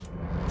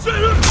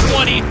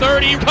20,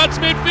 30, cuts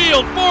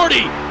midfield,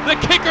 40, the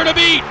kicker to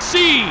beat,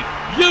 see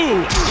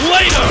you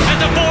later. At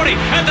the 40,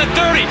 at the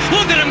 30,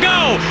 look at him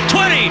go,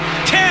 20,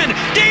 10,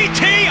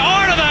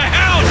 DTR to the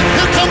house.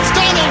 Here comes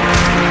Donald,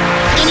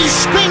 and he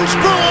spins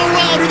Burrow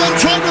around and then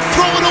trying to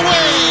throw it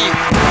away.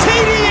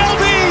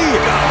 TDLB,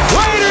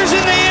 Raiders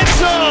in the end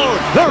zone.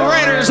 The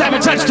Raiders have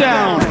a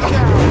touchdown.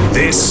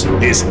 This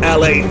is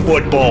LA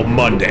Football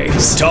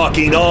Mondays,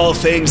 talking all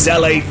things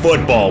LA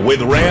football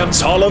with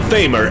Rams Hall of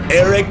Famer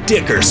Eric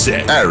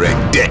Dickerson.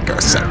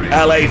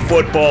 LA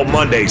Football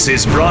Mondays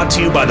is brought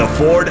to you by the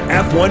Ford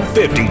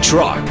F-150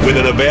 truck with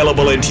an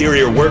available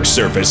interior work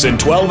surface and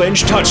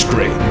 12-inch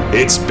touchscreen.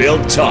 It's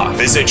built tough.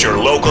 Visit your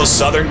local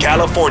Southern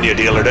California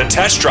dealer to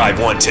test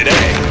drive one today.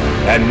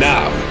 And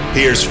now,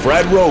 here's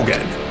Fred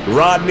Rogan,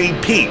 Rodney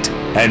Peete,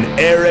 and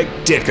Eric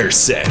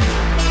Dickerson.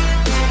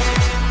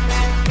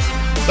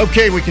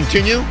 Okay, we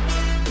continue.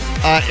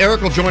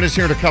 Eric will join us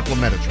here in a couple of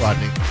minutes,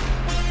 Rodney.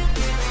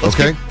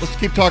 Let's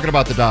keep talking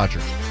about the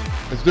Dodgers.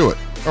 Let's do it.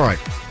 All right.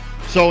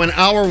 So in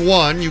hour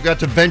one, you got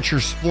to vent your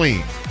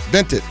spleen.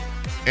 Vent it.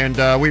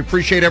 And we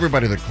appreciate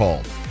everybody that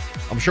called.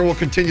 I'm sure we'll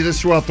continue this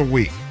throughout the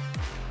week.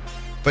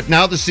 But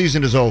now the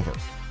season is over.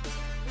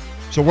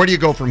 So where do you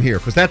go from here?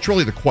 Because that's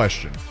really the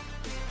question.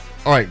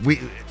 All right,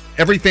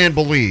 every fan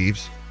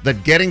believes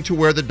that getting to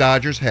where the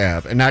Dodgers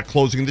have and not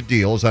closing the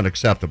deal is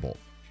unacceptable.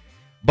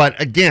 But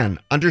again,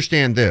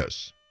 understand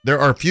this. There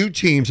are few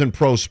teams in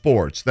pro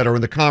sports that are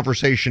in the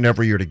conversation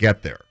every year to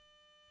get there.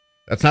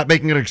 That's not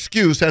making an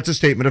excuse. That's a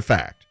statement of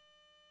fact.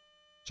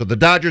 So the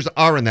Dodgers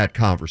are in that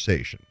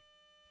conversation.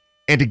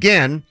 And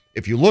again,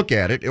 if you look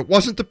at it, it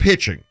wasn't the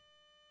pitching.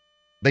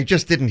 They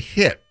just didn't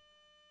hit.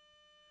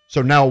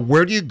 So now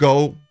where do you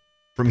go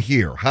from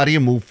here? How do you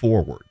move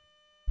forward?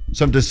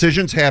 Some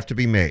decisions have to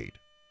be made.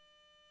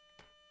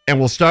 And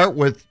we'll start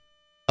with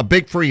a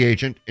big free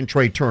agent in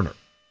Trey Turner.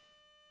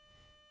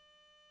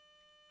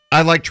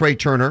 I like Trey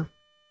Turner.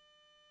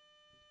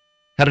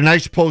 Had a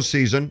nice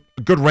postseason,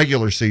 a good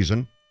regular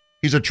season.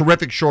 He's a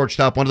terrific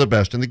shortstop, one of the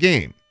best in the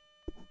game.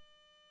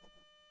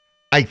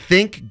 I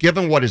think,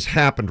 given what has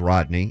happened,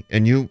 Rodney,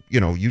 and you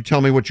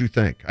tell me what you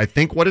think. I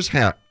think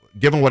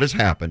given what has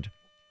happened,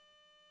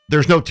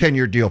 there's no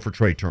 10-year deal for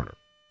Trey Turner.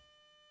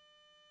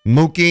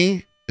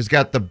 Mookie has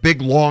got the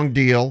big, long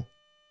deal.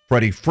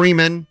 Freddie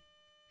Freeman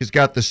has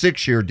got the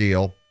 6-year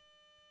deal.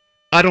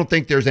 I don't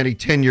think there's any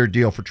 10-year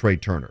deal for Trey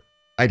Turner.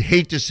 I'd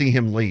hate to see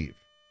him leave.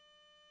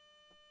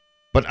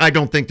 But I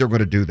don't think they're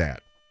going to do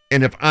that.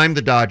 And if I'm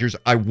the Dodgers,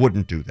 I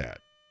wouldn't do that.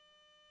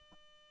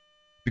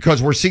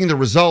 Because we're seeing the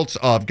results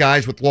of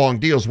guys with long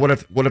deals. What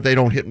if they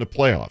don't hit in the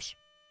playoffs?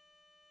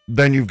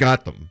 Then you've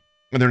got them,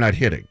 and they're not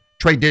hitting.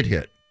 Trey did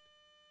hit.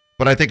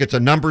 But I think it's a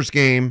numbers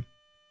game.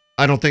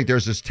 I don't think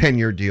there's this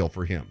 10-year deal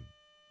for him.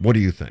 What do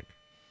you think?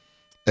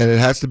 And it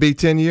has to be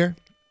 10-year?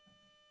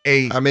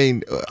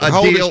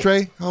 How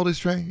old is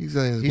Trey? He's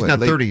not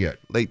 30 yet.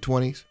 Late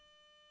 20s.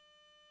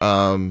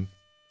 I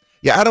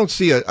don't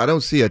see a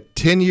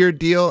 10-year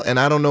deal, and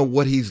I don't know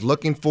what he's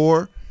looking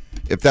for.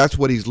 If that's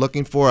what he's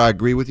looking for, I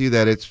agree with you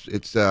that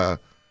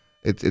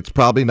it's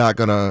probably not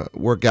going to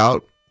work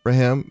out for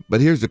him. But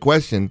here's the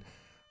question,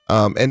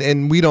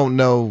 and we don't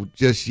know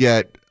just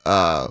yet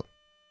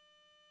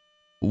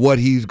what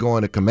he's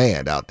going to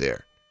command out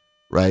there,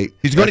 right?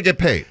 He's going to get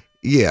paid.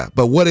 Yeah,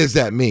 but what does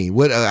that mean?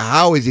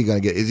 How is he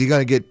going to get? Is he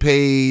going to get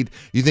paid?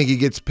 You think he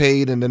gets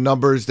paid in the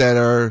numbers that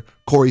are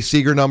Corey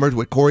Seager numbers?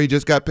 What Corey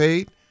just got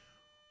paid?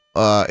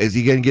 Is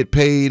he going to get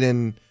paid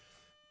in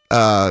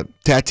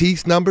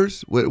Tatis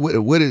numbers?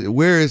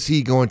 Where is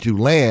he going to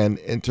land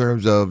in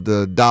terms of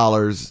the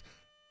dollars?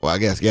 Well, I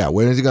guess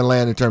where is he going to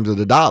land in terms of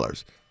the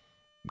dollars?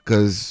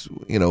 Because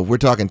if we're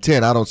talking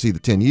 10, I don't see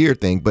the 10-year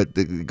thing, but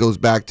it goes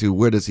back to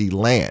where does he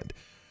land?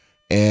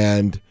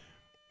 And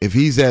if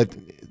he's at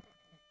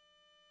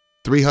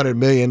 $300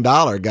 million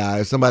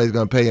guy, somebody's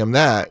going to pay him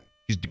that.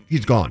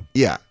 He's gone.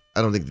 Yeah,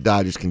 I don't think the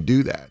Dodgers can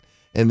do that.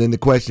 And then the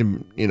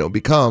question,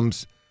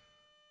 becomes,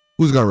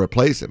 who's going to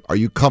replace him? Are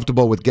you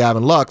comfortable with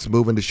Gavin Lux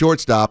moving to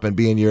shortstop and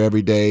being your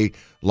everyday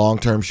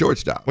long-term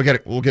shortstop?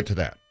 We'll get to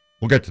that.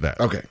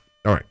 Okay.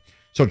 All right.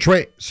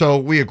 So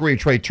we agree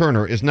Trey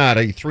Turner is not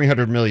a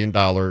 $300 million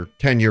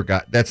 10-year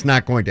guy. That's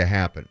not going to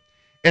happen.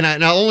 And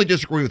I'll only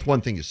disagree with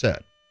one thing you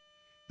said.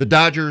 The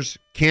Dodgers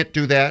can't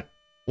do that.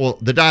 Well,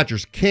 the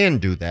Dodgers can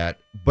do that,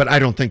 but I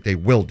don't think they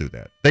will do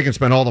that. They can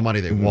spend all the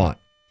money they want.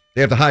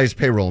 They have the highest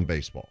payroll in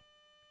baseball.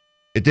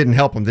 It didn't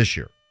help them this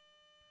year.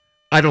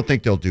 I don't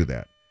think they'll do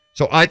that.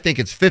 So I think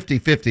it's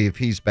 50-50 if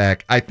he's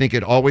back. I think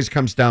it always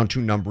comes down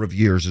to number of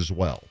years as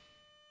well.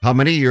 How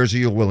many years are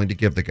you willing to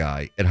give the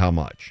guy and how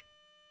much?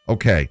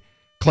 Okay,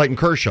 Clayton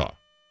Kershaw.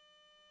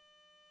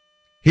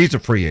 He's a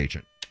free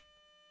agent.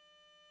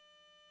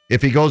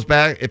 If he comes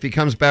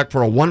back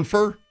for a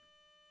one-for,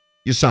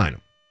 you sign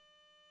him.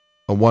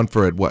 A one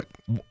for at what?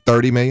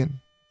 30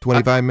 million?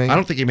 25 million? I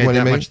don't think he made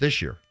that much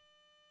this year.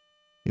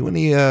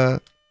 I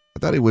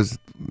thought he was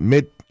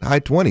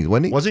mid-high 20s,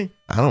 wasn't he? Was he?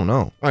 I don't know.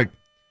 All right.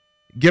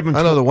 Give him.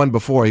 I know the one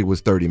before he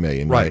was 30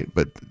 million, right?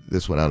 But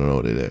this one, I don't know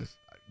what it is.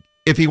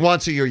 If he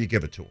wants a year, you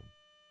give it to him.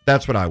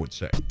 That's what I would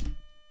say.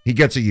 He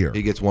gets a year.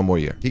 He gets one more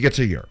year. He gets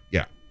a year.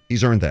 Yeah,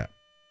 he's earned that.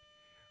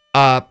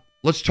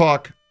 Let's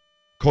talk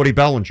Cody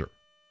Bellinger.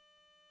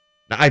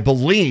 Now, I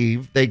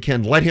believe they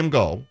can let him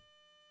go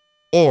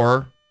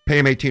or pay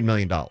him $18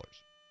 million.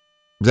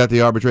 Is that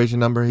the arbitration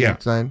number he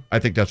signed? I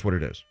think that's what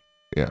it is.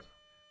 Yeah.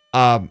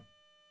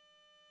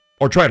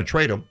 Or try to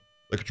trade him.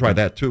 They could try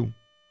that too.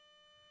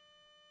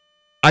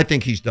 I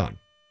think he's done.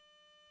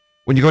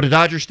 When you go to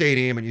Dodger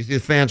Stadium and you see the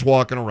fans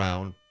walking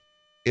around,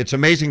 it's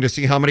amazing to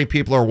see how many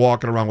people are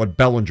walking around with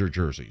Bellinger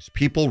jerseys.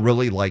 People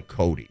really like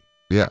Cody.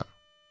 Yeah.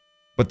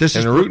 But this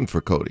and they're rooting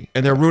for Cody.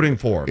 And they're rooting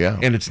for him. Yeah.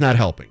 And it's not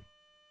helping.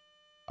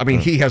 I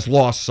mean, he has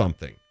lost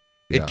something.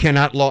 It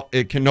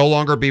it can no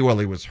longer be, well,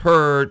 he was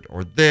hurt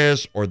or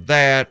this or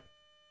that.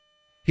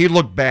 He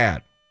looked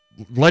bad.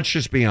 Let's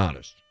just be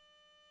honest.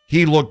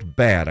 He looked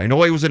bad. I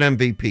know he was an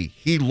MVP.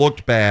 He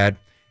looked bad.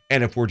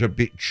 And if we're to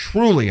be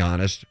truly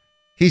honest,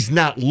 he's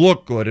not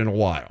looked good in a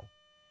while.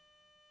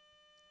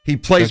 He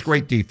plays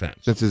great defense.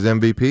 Since his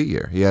MVP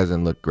year, he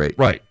hasn't looked great.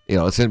 Right. You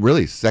know, it's in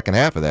really second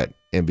half of that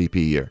MVP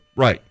year.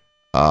 Right.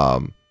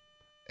 And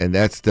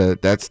that's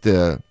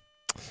the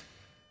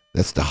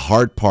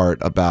hard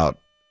part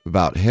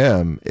about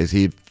him is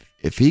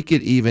if he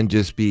could even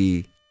just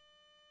be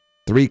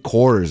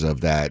 3/4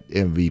 of that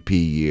MVP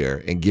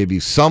year and give you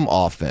some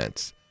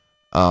offense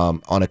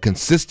on a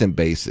consistent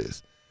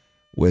basis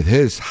with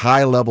his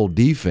high level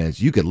defense,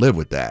 you could live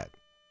with that.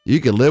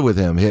 You could live with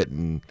him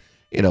hitting,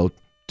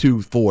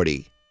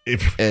 240.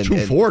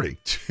 240.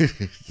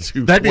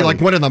 That'd be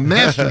like winning the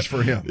Masters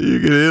for him. You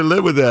could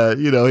live with that.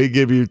 He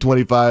give you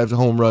 25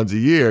 home runs a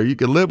year. You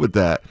could live with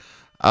that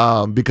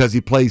because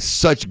he plays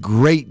such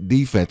great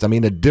defense. I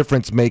mean, a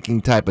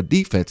difference-making type of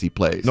defense he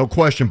plays. No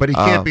question, but he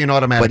can't be an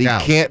automatic out.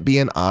 But he can't be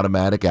an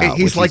automatic out.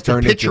 He's like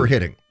the pitcher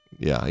hitting.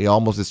 Yeah, he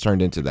almost has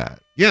turned into that.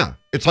 Yeah,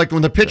 it's like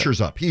when the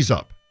pitcher's up, he's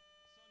up.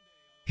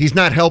 He's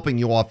not helping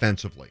you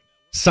offensively.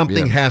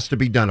 Something has to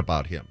be done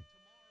about him.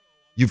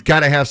 You've got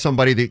to have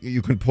somebody that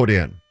you can put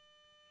in.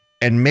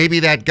 And maybe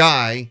that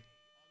guy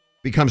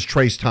becomes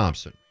Trace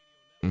Thompson.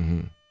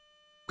 Mm-hmm.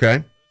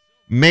 Okay?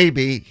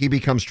 Maybe he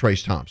becomes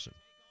Trace Thompson.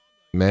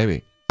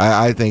 Maybe.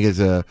 I think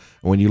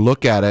when you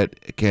look at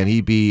it, can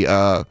he be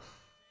a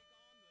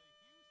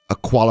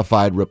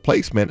qualified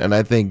replacement? And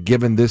I think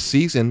given this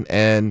season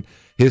and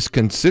his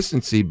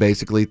consistency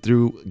basically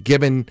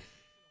given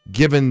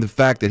the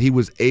fact that he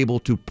was able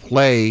to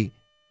play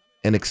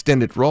an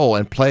extended role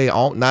and play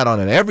not on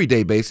an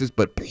everyday basis,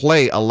 but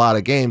play a lot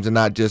of games and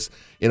not just,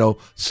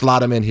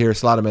 slot him in here,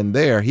 slot him in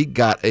there. We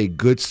got a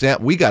good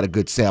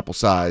sample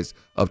size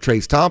of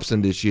Trace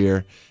Thompson this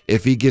year.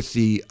 If he gets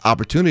the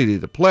opportunity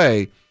to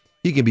play,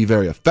 he can be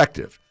very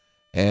effective.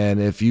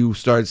 And if you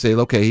start to say,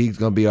 okay, he's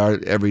going to be our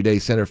everyday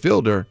center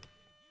fielder,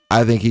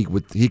 I think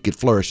he could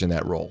flourish in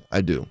that role. I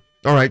do.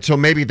 All right, so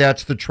maybe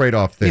that's the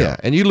trade-off there. Yeah,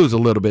 and you lose a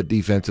little bit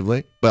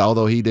defensively, but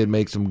although he did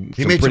make some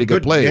pretty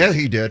good plays. Yeah,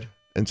 he did.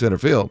 In center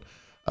field,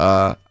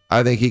 I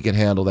think he can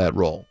handle that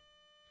role.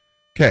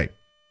 Okay,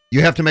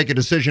 you have to make a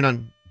decision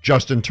on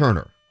Justin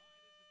Turner.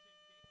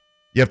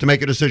 You have to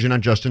make a decision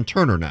on Justin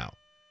Turner now.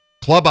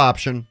 Club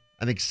option,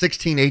 I think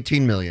 16,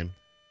 18 million.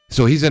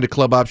 So he's into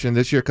club option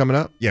this year coming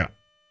up? Yeah.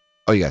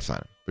 Oh, you got to sign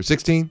him. For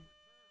 16?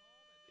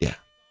 Yeah.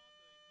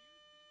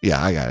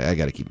 Yeah, I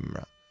got to keep him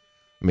around.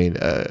 I mean,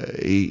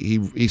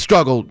 he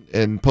struggled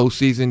in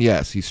postseason.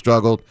 Yes, he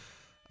struggled.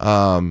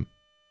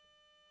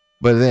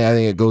 But then I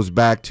think it goes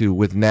back to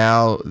with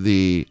now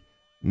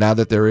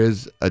that there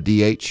is a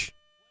DH,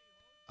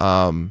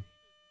 I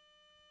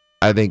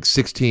think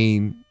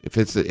 16. If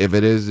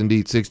it is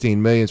indeed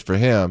 16 million for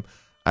him,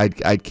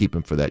 I'd keep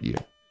him for that year,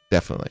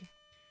 definitely.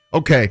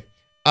 Okay,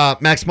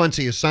 Max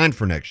Muncy is signed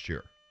for next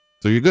year,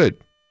 so you're good.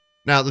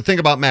 Now the thing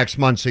about Max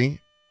Muncy,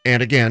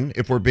 and again,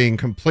 if we're being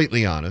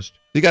completely honest,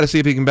 you got to see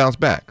if he can bounce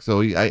back.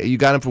 So you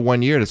got him for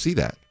 1 year to see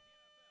that.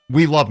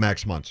 We love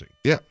Max Muncy.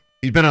 Yeah.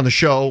 He's been on the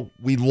show.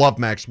 We love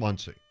Max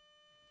Muncy.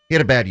 He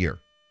had a bad year.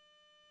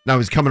 Now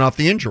he's coming off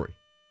the injury.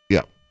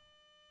 Yeah.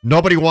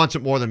 Nobody wants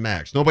it more than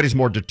Max. Nobody's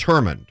more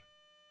determined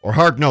or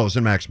hard-nosed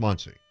than Max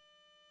Muncy.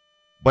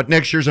 But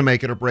next year's a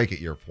make-it-or-break-it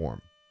year for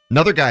him.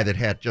 Another guy that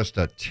had just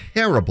a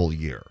terrible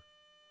year,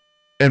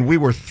 and we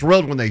were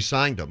thrilled when they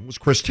signed him, was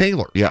Chris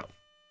Taylor. Yeah.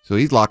 So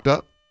he's locked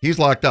up? He's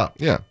locked up.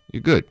 Yeah,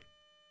 you're good.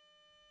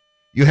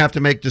 You have to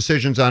make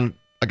decisions on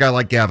a guy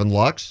like Gavin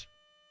Lux.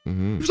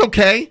 Mm-hmm. He was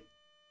okay.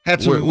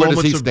 Had some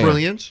moments of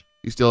brilliance.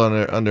 He's still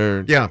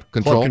under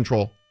control? Club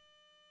control.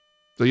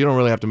 So you don't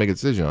really have to make a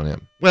decision on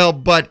him. Well,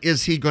 but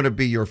is he going to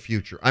be your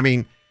future? I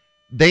mean,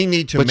 they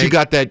need to you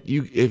got that,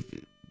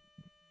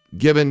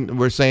 given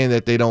we're saying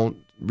that they don't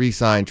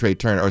re-sign Trey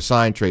Turner or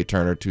sign Trey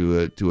Turner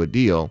to a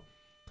deal,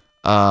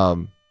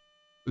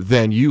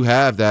 then you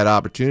have that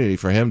opportunity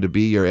for him to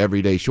be your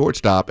everyday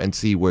shortstop and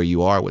see where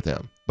you are with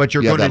him. But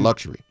you have that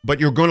luxury. But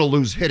you're going to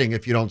lose hitting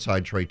if you don't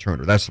sign Trey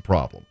Turner. That's the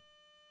problem.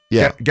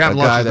 Yeah, Gavin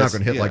Lux is not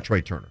going to hit like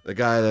Trey Turner. The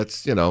guy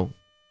that's,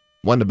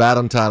 won the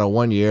batting title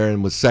 1 year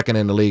and was second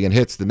in the league in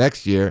hits the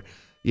next year.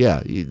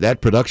 Yeah, that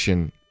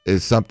production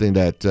is something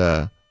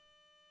that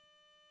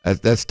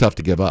that's tough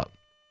to give up.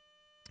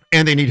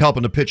 And they need help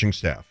in the pitching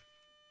staff.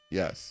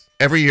 Yes.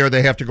 Every year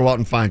they have to go out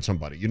and find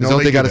somebody.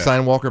 Don't they got to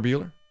sign Walker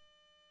Buehler?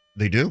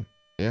 They do.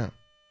 Yeah.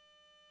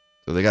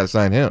 So they got to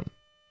sign him.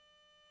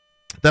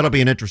 That'll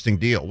be an interesting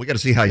deal. We got to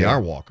see how you are,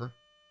 Walker.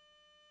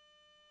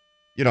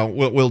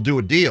 We'll do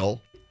a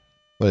deal.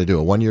 What, they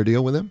do a 1-year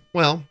deal with him?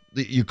 Well,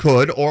 you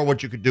could, or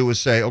what you could do is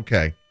say,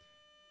 okay,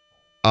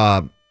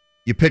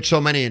 you pitch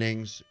so many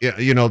innings,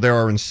 there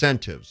are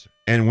incentives.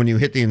 And when you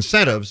hit the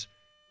incentives,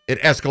 it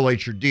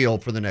escalates your deal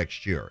for the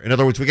next year. In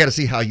other words, we got to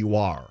see how you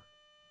are.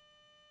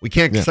 We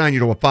can't sign you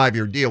to a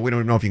 5-year deal. We don't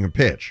even know if you can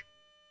pitch.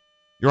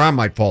 Your arm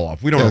might fall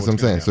off. We don't know. That's what I'm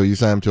saying. So you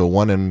sign him to a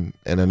 1 and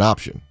an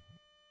option.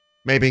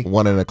 Maybe.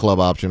 1 and a club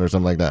option or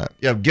something like that.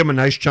 Yeah, give him a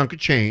nice chunk of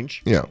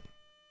change. Yeah.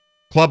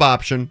 Club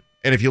option.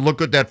 And if you look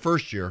good that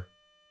first year,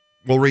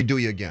 we'll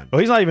redo you again. Well,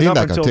 he's not even up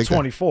until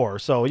 24,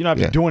 so you don't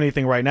have to do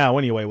anything right now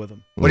anyway with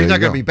him. But he's not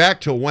going to be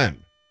back till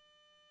when?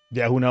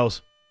 Yeah, who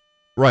knows?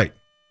 Right.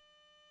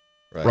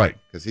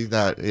 Because he's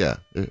not,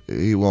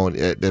 he won't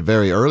at the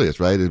very earliest,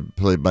 right? It'll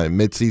play by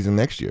mid-season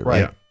next year,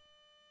 right?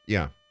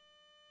 Yeah.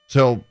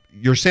 So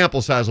your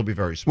sample size will be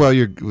very small.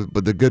 Well,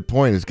 but the good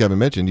point, as Kevin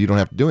mentioned, you don't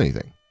have to do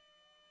anything.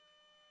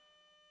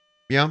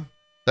 Yeah,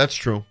 that's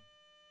true.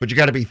 But you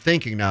got to be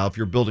thinking now if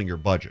you're building your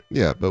budget.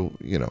 Yeah, but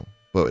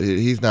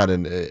he's not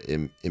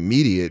an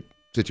immediate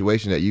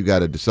situation that you got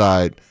to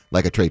decide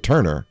like a Trey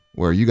Turner,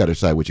 where you got to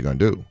decide what you're going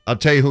to do. I'll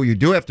tell you who you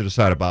do have to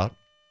decide about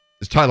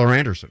is Tyler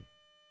Anderson.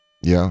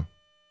 Yeah.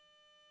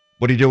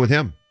 What do you do with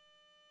him?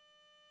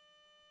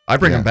 I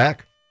bring him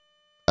back.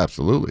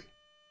 Absolutely.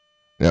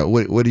 Now,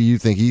 what do you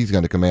think he's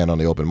going to command on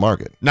the open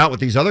market? Not what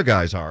these other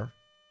guys are.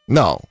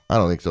 No, I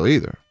don't think so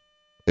either.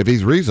 If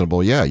he's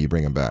reasonable, you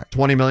bring him back.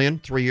 $20 million,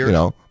 3 years.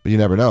 But you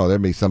never know. There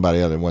may be somebody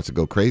else that wants to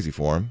go crazy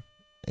for him,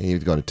 and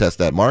he's going to test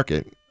that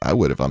market. I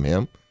would if I'm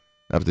him.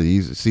 After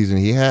the season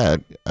he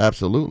had,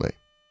 absolutely.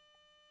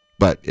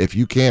 But if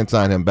you can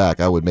sign him back,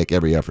 I would make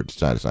every effort to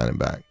try to sign him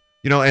back.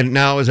 And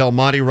now is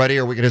Almonte ready?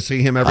 Are we going to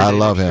see him every day? I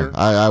love him. Year?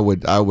 I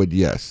would.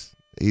 Yes,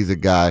 he's a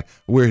guy.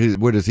 Where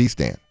does he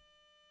stand?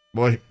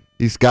 Well,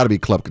 he's got to be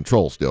club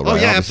control still, right? Oh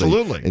yeah, Obviously,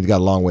 absolutely. And he's got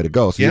a long way to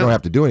go, so you don't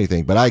have to do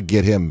anything. But I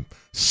get him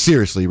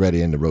seriously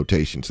ready in the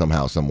rotation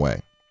somehow, some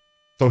way.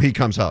 So he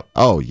comes up.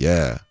 Oh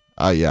yeah,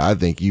 I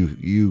think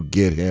you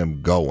get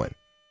him going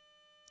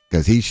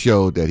because he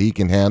showed that he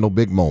can handle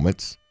big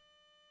moments.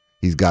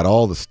 He's got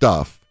all the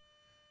stuff,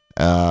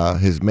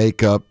 his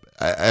makeup,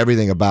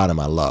 everything about him.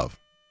 I love.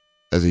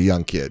 As a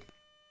young kid.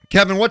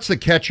 Kevin, what's the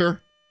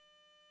catcher?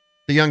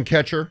 The young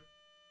catcher?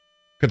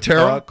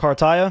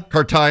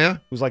 Cartaya?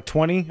 Who's like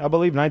 20, I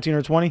believe, 19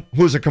 or 20.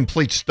 Who's a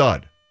complete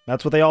stud.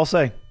 That's what they all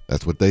say.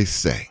 That's what they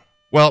say.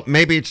 Well,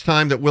 maybe it's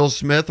time that Will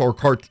Smith or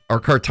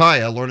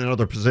Cartaya learn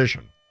another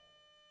position.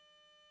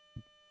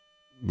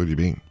 What do you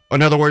mean?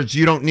 In other words,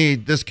 you don't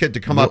need this kid to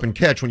come up and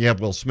catch when you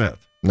have Will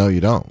Smith. No, you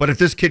don't. But if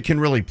this kid can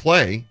really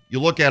play, you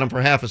look at him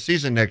for half a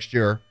season next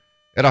year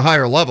at a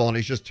higher level and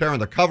he's just tearing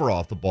the cover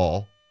off the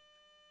ball.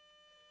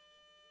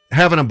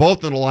 Having them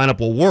both in the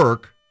lineup will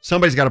work.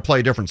 Somebody's got to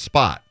play a different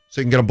spot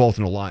so you can get them both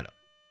in the lineup.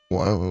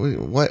 What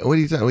are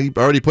you saying? Are you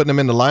already putting him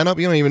in the lineup?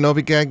 You don't even know if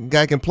a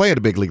guy can play at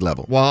a big league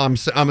level. Well,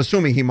 I'm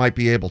assuming he might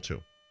be able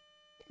to.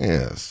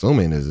 Yeah,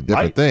 assuming is a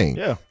different thing.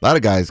 Yeah. A lot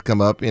of guys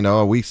come up,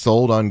 are we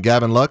sold on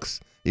Gavin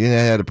Lux? He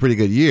had a pretty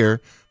good year,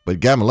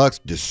 but Gavin Lux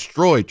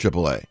destroyed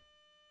AAA,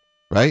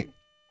 right?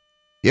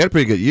 He had a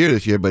pretty good year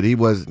this year, but he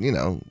was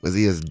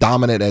he as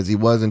dominant as he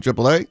was in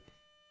AAA?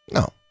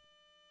 No.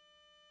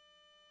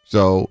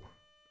 So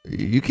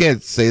you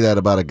can't say that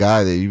about a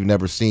guy that you've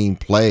never seen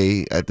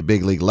play at the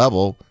big league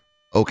level.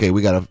 Okay,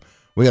 we gotta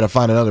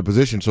find another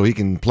position so he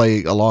can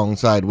play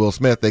alongside Will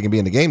Smith. They can be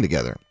in the game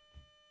together.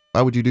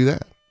 Why would you do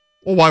that?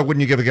 Well, why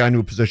wouldn't you give a guy a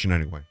new position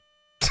anyway?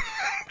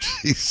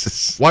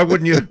 Jesus. Why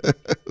wouldn't you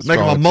make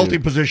him a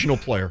multi-positional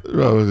player?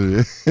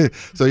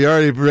 So you're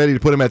already ready to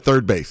put him at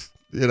third base.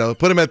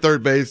 Put him at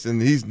third base,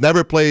 and he's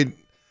never played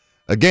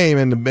a game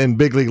in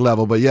big league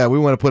level, but we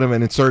want to put him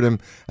and insert him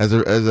as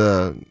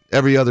a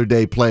every other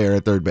day player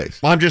at third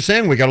base. Well, I'm just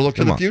saying we got to look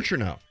to the future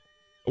now.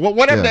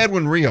 What happened to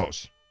Edwin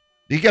Rios?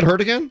 Did he get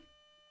hurt again?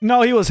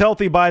 No, he was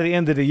healthy by the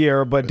end of the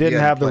year, but didn't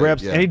have the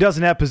reps, and he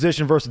doesn't have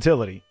position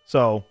versatility.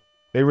 So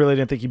they really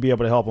didn't think he'd be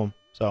able to help him.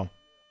 So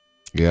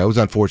it was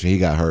unfortunate he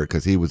got hurt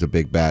because he was a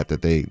big bat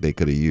that they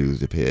could have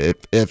used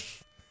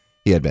if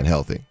he had been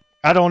healthy.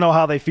 I don't know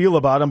how they feel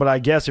about him, but I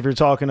guess if you're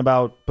talking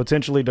about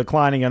potentially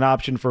declining an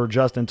option for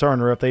Justin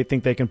Turner, if they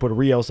think they can put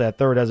Rios at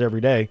third as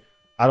every day,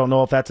 I don't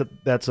know if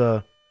that's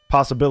a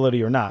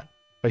possibility or not.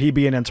 But he'd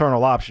be an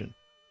internal option.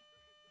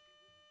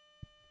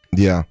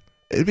 Yeah.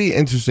 It'd be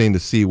interesting to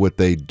see what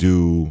they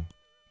do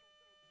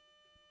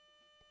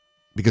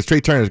because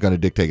Trey Turner is going to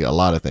dictate a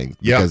lot of things.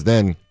 Yeah. Because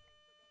then,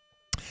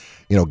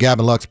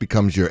 Gavin Lux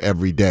becomes your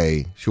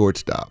everyday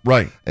shortstop.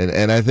 Right.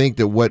 And I think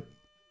that what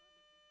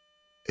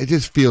it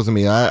just feels to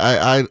me,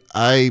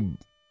 I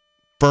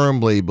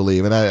firmly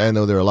believe, and I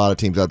know there are a lot of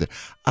teams out there,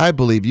 I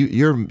believe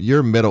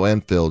your middle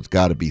infield's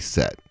got to be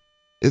set.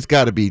 It's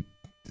got to be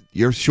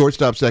your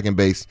shortstop, second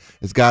base.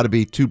 It's got to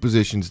be two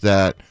positions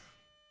that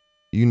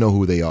you know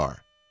who they are.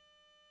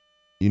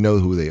 You know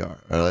who they are.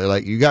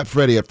 Like you got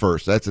Freddie at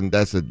first. That's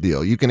a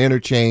deal. You can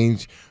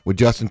interchange with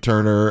Justin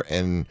Turner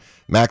and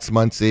Max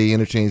Muncy,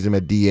 interchange them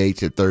at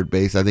DH at third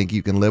base. I think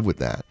you can live with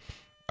that.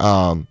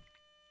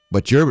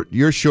 But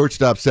your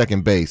shortstop,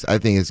 second base, I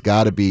think it's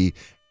got to be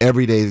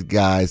everyday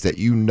guys that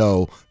you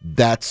know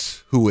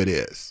that's who it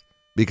is,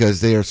 because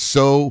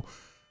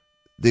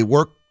they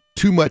work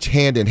too much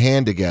hand in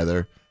hand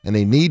together, and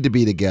they need to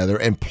be together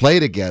and play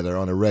together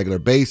on a regular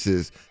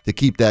basis to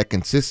keep that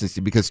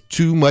consistency, because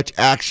too much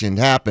action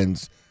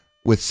happens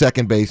with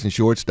second base and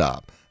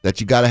shortstop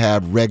that you got to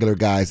have regular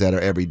guys that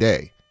are every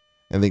day.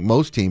 I think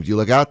most teams, you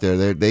look out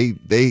there, they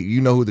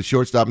you know who the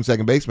shortstop and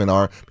second baseman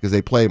are because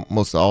they play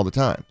most all the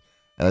time.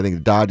 And I think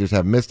the Dodgers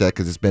have missed that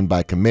because it's been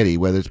by committee,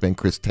 whether it's been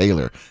Chris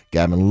Taylor,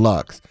 Gavin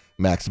Lux,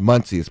 Max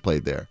Muncy has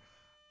played there.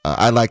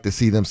 I'd like to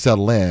see them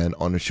settle in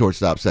on the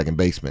shortstop, second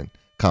baseman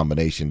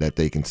combination that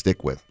they can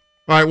stick with.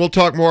 All right, we'll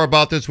talk more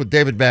about this with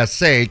David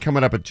Vassay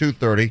coming up at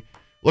 2:30.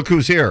 Look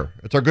who's here.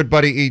 It's our good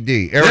buddy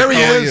ED. Eric, there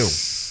he how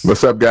is.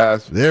 What's up,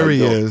 guys? There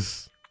he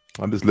is.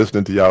 I'm just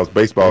listening to y'all's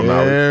baseball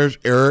knowledge. There's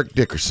Eric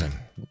Dickerson.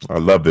 I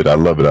love it.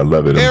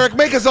 Eric,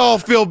 make us all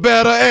feel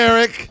better,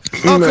 Eric.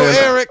 Uncle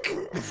Eric.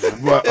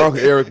 Well, Uncle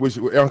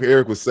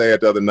Eric was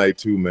sad the other night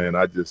too, man.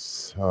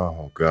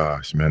 Oh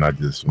gosh, man. I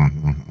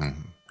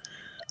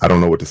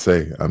don't know what to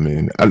say. I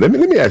mean, let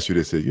me ask you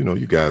this. You know,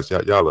 you guys,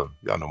 y'all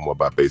know more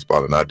about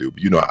baseball than I do.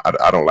 But you know,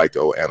 I don't like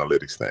the old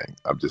analytics thing.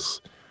 I'm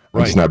just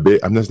not big.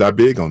 I'm just not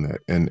big on that.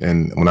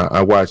 And when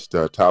I watched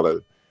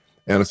Tyler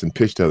Anderson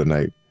pitch the other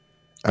night,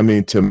 I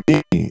mean, to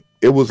me,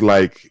 it was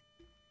like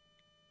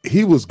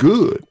he was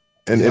good.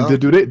 And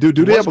do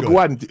they ever go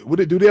out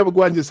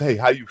and just, hey,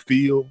 how you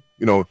feel?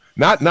 You know,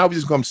 not we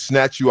just come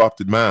snatch you off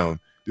the mound.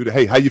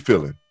 Hey, how you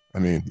feeling? I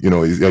mean, you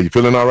know, are you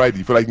feeling all right? Do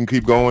you feel like you can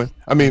keep going?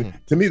 I mean,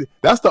 to me,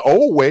 that's the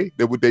old way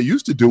that they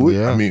used to do it.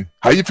 Yeah. I mean,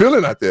 how you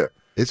feeling out there?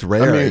 It's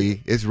rare. I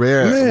mean, it's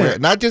rare.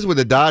 Not just with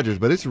the Dodgers,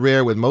 but it's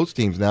rare with most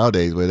teams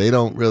nowadays where they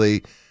don't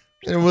really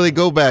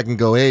go back and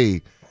go,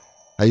 hey,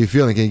 how you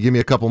feeling? Can you give me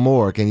a couple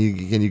more? Can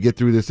you get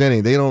through this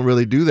inning? They don't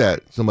really do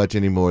that so much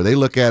anymore. They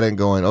look at it and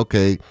going,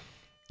 okay,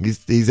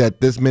 he's at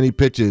this many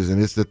pitches,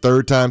 and it's the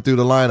third time through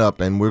the lineup,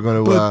 and we're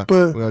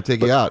gonna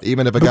take you out,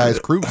 even if a guy is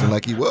cruising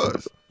like he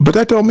was. But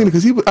that don't mean it,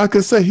 because I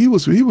could say he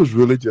was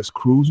really just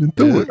cruising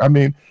through it. I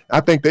mean, I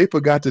think they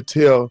forgot to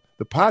tell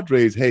the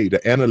Padres, hey, the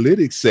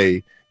analytics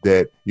say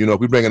that, you know,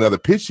 if we bring another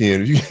pitch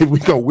in,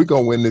 we're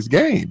gonna win this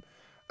game.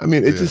 I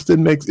mean, it just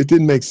didn't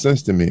make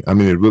sense to me. I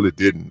mean, it really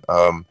didn't.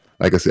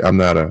 Like I said, I'm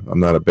not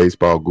a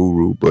baseball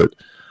guru, but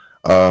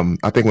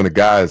I think when a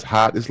guy is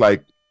hot, it's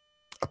like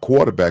a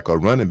quarterback or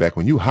running back.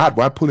 When you hot,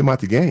 why pull him out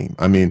the game?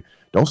 I mean,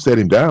 don't set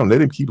him down.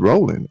 Let him keep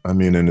rolling. I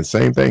mean, and the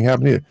same thing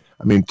happened here.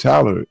 I mean,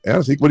 Tyler,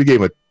 honestly, what he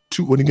gave him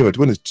two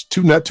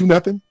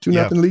nothing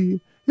lead?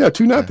 Yeah,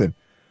 2-0.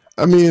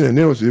 I mean, and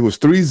it was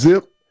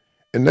 3-0,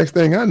 and next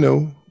thing I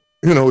know,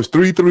 you know, it's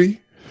 3-3,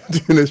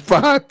 and it's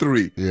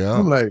 5-3. Yeah.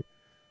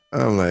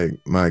 I'm like,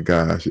 my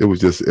gosh, it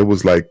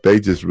was like they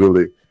just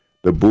really,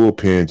 the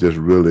bullpen just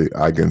really,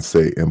 I can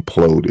say,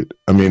 imploded.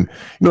 I mean,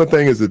 you know, the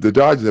thing is that the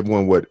Dodgers have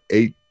won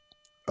 8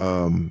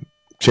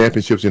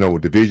 championships, you know,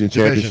 division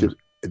championships,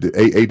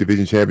 8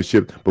 division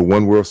championships, but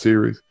 1 World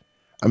Series.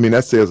 I mean,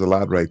 that says a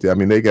lot right there. I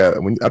mean,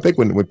 I think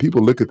when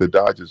people look at the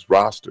Dodgers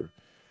roster,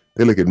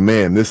 they look at,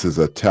 man, this is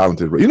a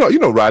talented, you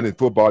know, riding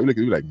football,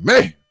 you're like,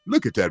 man,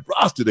 look at that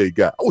roster they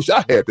got. I wish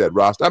I had that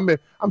roster. I mean,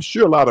 I'm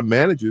sure a lot of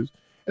managers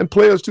and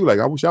players too, like,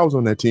 I wish I was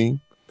on that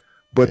team.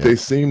 But they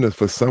seem to,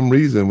 for some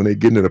reason, when they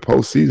get into the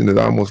postseason, it's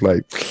almost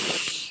like,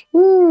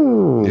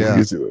 ooh,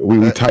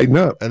 we tighten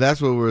up. And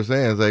that's what we were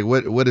saying. It's like,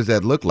 what does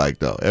that look like,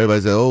 though?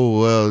 Everybody said,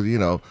 oh, well, you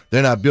know,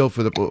 they're not built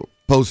for the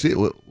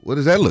postseason. What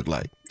does that look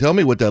like? Tell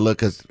me what that look,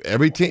 because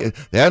every team,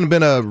 there hasn't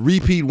been a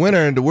repeat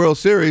winner in the World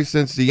Series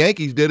since the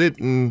Yankees did it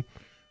in,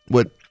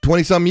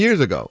 20-some years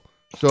ago.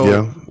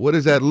 So what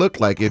does that look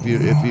like? If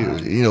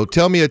you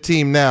tell me a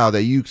team now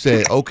that you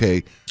say,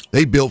 okay,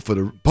 they built for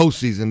the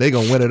postseason, they're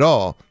gonna win it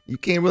all. You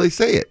can't really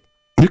say it.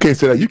 You can't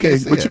say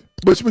that.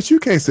 But you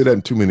can't say that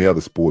in too many other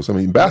sports. I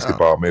mean,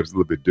 basketball maybe it's a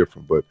little bit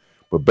different, but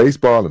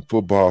baseball and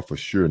football for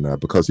sure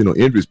not, because you know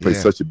injuries play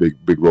such a big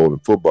role in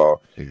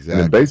football. Exactly.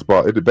 And in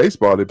baseball, it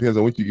depends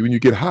on when you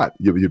get hot.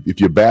 If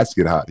your bats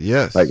get hot,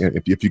 yes. Like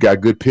if you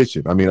got good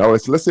pitching. I mean,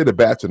 let's say your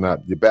bats are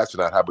not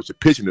hot, but your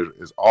pitching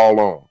is all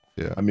on.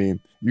 Yeah. I mean,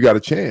 you got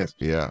a chance.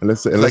 Yeah. And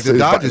let's say the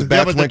Dodgers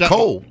bats went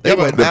cold. They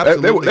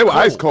were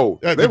ice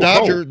cold.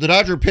 The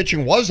Dodger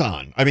pitching was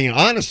on. I mean,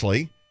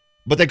 honestly,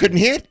 but they couldn't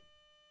hit.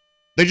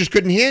 They just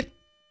couldn't hit.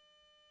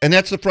 And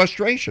that's the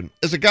frustration.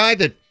 As a guy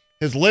that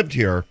has lived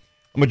here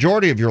a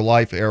majority of your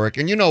life, Eric,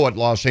 and you know what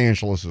Los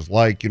Angeles is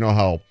like. You know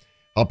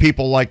how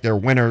people like their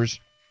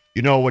winners.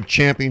 You know what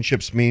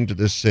championships mean to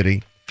this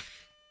city.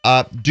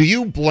 Do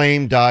you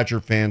blame Dodger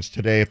fans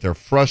today if they're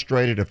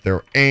frustrated, if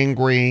they're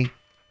angry,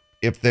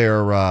 if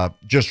they're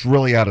just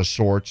really out of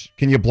sorts?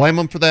 Can you blame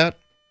them for that?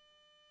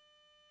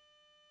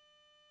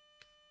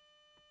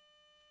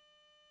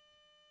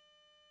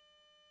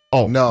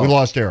 Oh, no. We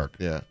lost Eric.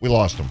 Yeah. We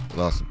lost him.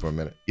 Lost him for a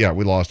minute. Yeah,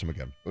 we lost him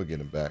again. We'll get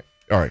him back.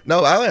 All right.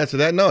 No, I'll answer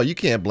that. No, you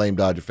can't blame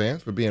Dodger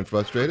fans for being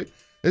frustrated.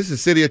 This is the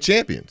city of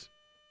champions.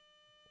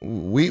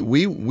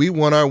 We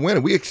won our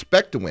win. We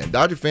expect to win.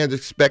 Dodger fans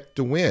expect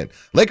to win.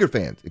 Laker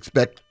fans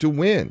expect to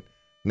win.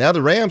 Now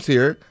the Rams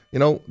here,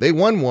 they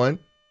won one.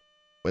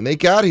 When they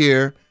got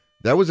here,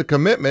 that was a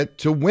commitment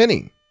to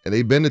winning. And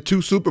they've been to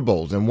 2 Super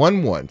Bowls and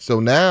won one. So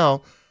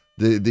now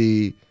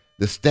the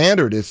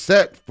standard is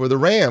set for the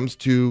Rams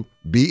to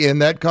be in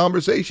that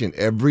conversation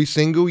every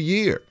single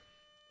year,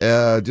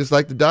 just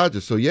like the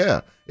Dodgers. So,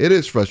 yeah, it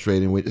is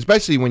frustrating,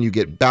 especially when you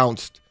get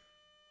bounced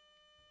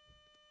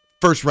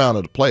first round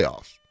of the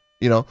playoffs.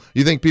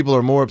 You think people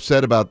are more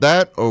upset about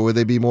that, or would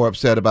they be more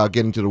upset about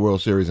getting to the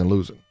World Series and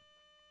losing?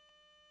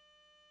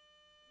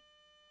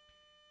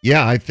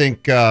 Yeah, I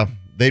think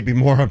they'd be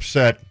more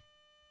upset.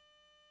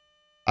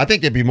 I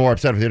think they'd be more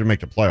upset if they didn't make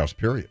the playoffs,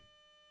 period.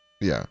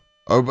 Yeah.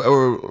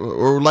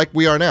 Or like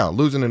we are now,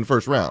 losing in the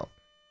first round.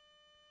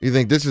 You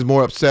think this is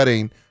more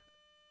upsetting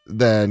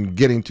than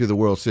getting to the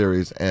World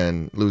Series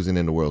and losing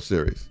in the World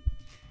Series,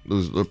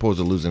 opposed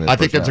to losing in the I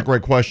think first that's a round?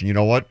 great question. You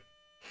know what?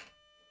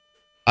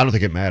 I don't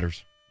think it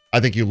matters. I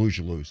think you lose,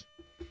 you lose.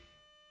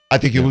 I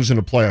think you lose in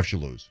the playoffs, you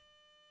lose.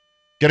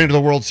 Getting to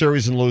the World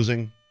Series and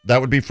losing, that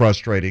would be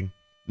frustrating.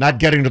 Not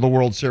getting to the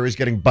World Series,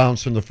 getting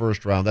bounced in the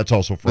first round, that's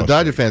also frustrating. The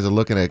Dodger fans are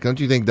looking at it. Don't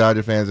you think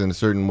Dodger fans in a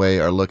certain way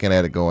are looking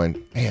at it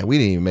going, man, we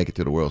didn't even make it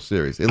to the World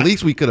Series. At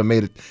least we could have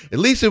made it. At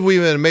least if we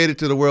had made it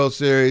to the World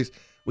Series,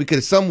 we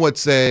could somewhat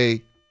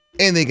say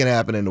anything can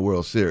happen in the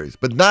World Series.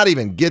 But not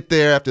even get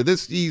there after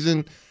this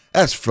season,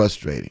 that's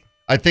frustrating.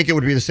 I think it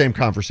would be the same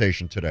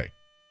conversation today.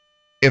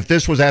 If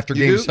this was after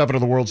Game 7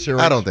 of the World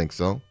Series. I don't think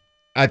so.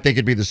 I think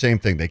it'd be the same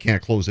thing. They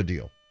can't close a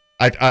deal.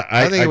 I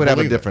think it would have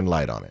a different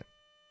light on it.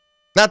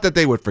 Not that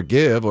they would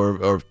forgive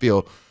or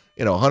feel,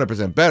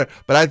 100% better,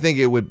 but I think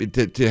it would be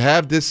to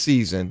have this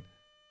season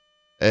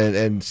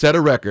and set a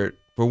record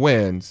for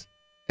wins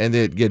and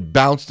then get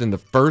bounced in the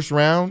first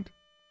round.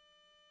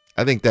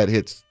 I think that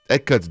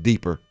cuts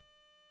deeper.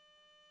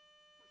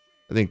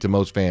 I think to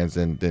most fans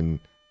than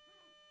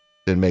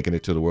making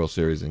it to the World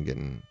Series and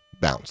getting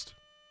bounced.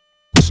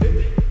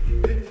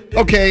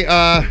 Okay,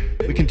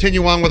 we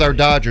continue on with our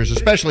Dodgers,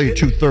 especially at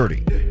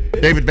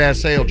 2:30. David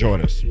Vassay will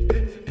join us.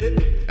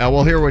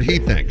 We'll hear what he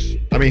thinks.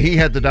 I mean, he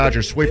had the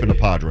Dodgers sweeping the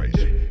Padres.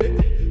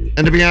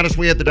 And to be honest,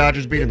 we had the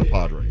Dodgers beating the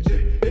Padres.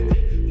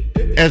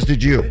 As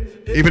did you,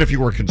 even if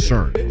you were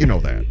concerned. You know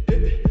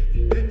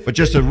that. But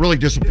just a really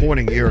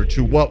disappointing year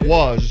to what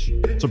was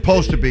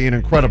supposed to be an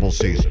incredible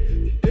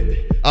season.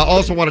 I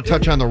also want to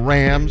touch on the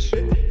Rams,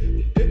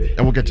 and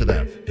we'll get to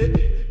that.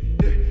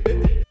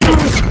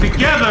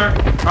 Together,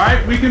 all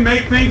right, we can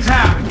make things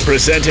happen.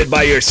 Presented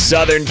by your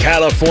Southern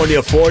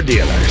California Ford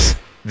dealers.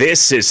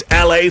 This is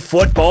LA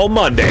Football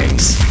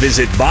Mondays.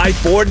 Visit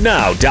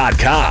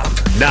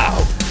buyfordnow.com.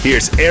 Now,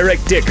 here's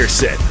Eric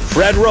Dickerson,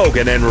 Fred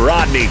Rogan, and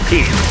Rodney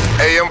Peete.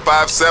 AM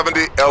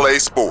 570 LA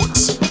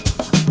Sports.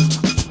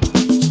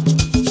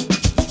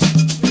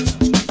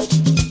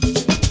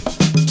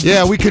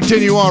 Yeah, we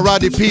continue on.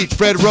 Rodney Peete,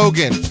 Fred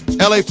Rogan,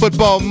 LA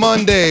Football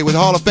Monday with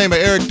Hall of Famer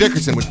Eric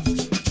Dickerson. We're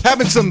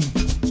having some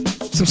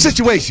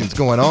situations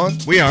going on.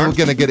 We are. We're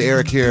going to get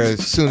Eric here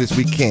as soon as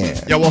we can.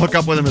 Yeah, we'll hook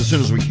up with him as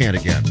soon as we can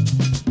again.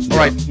 All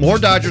right, more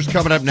Dodgers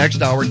coming up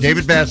next hour.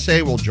 David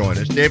Vassay will join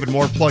us. David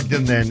more plugged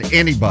in than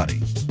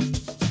anybody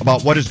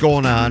about what is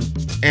going on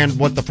and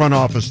what the front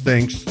office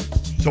thinks.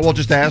 So we'll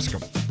just ask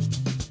him.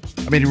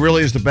 I mean, he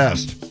really is the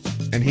best,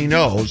 and he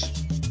knows.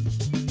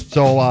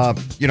 So,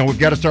 we've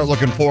got to start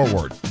looking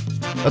forward.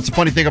 That's the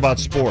funny thing about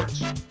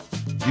sports.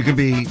 You can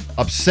be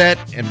upset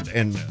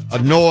and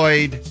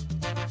annoyed,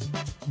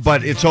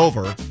 but it's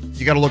over.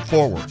 You got to look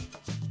forward.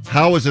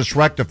 How is this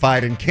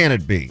rectified, and can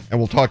it be? And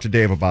we'll talk to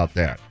Dave about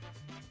that.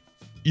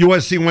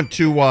 USC went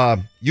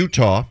to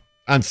Utah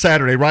on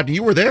Saturday. Rodney,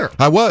 you were there.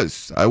 I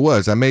was.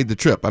 I made the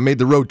trip. I made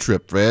the road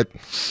trip, Fred.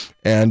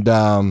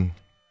 And,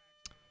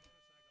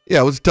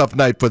 it was a tough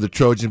night for the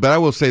Trojans, but I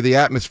will say the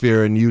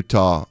atmosphere in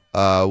Utah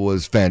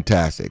was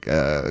fantastic.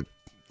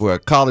 For a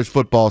college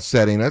football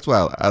setting, that's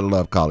why I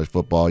love college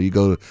football. You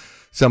go to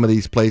some of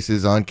these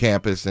places on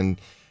campus and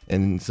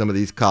some of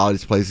these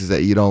college places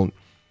that you don't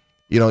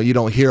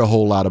hear a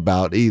whole lot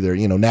about either.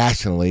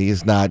 Nationally,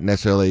 it's not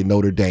necessarily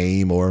Notre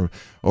Dame or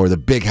the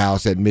Big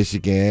House at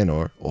Michigan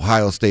or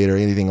Ohio State or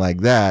anything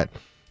like that.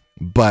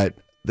 But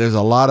there's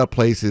a lot of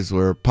places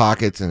where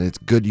pockets, and it's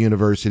good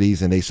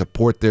universities, and they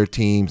support their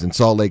teams. And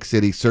Salt Lake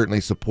City certainly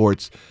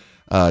supports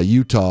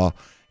Utah.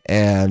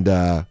 And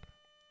I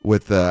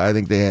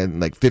think they had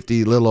like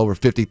a little over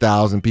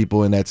 50,000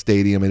 people in that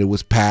stadium, and it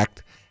was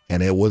packed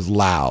and it was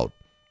loud.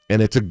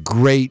 And it's a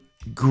great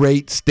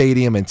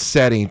stadium and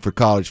setting for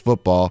college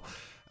football,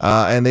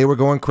 and they were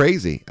going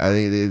crazy.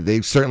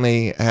 They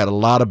certainly had a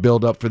lot of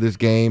build-up for this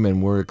game,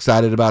 and we're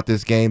excited about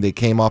this game. They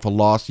came off a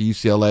loss to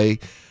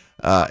UCLA.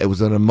 It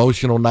was an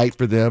emotional night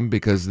for them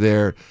because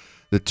they're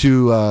the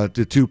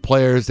two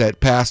players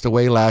that passed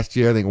away last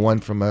year. I think one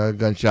from a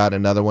gunshot,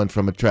 another one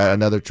from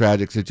another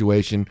tragic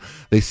situation.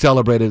 They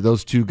celebrated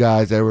those two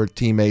guys that were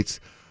teammates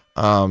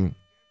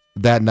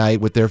that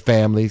night with their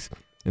families.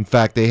 In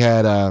fact, they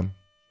had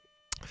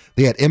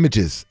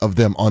images of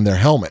them on their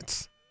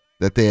helmets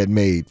that they had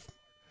made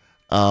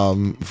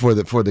for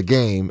the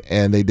game,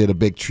 and they did a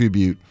big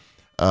tribute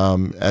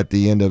at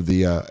the end of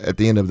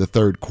the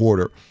third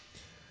quarter.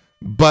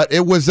 But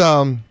it was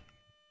a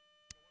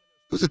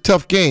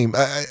tough game.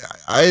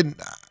 And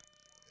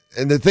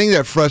the thing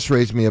that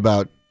frustrates me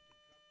about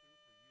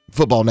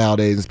football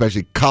nowadays,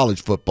 especially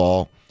college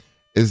football,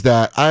 is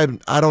that I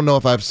don't know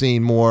if I've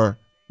seen more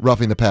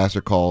roughing the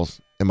passer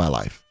calls in my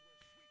life.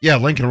 Yeah,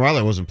 Lincoln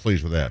Riley wasn't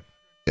pleased with that.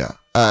 Yeah,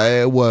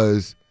 it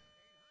was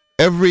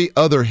every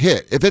other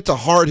hit. If it's a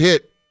hard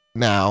hit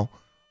now,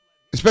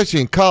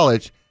 especially in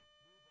college,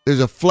 there's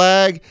a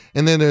flag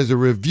and then there's a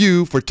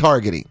review for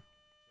targeting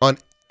on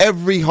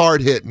every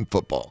hard hit in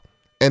football.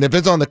 And if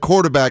it's on the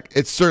quarterback,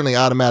 it's certainly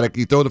automatic.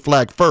 You throw the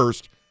flag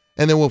first,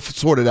 and then we'll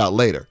sort it out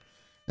later.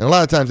 And a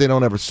lot of times they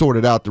don't ever sort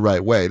it out the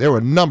right way. There were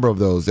a number of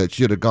those that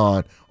should have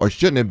gone or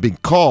shouldn't have been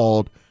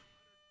called.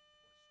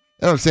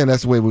 I'm not saying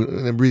that's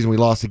the reason we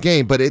lost the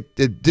game, but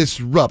it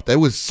disrupted. It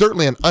was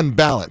certainly an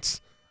unbalance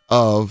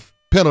of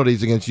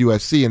penalties against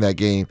USC in that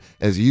game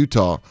as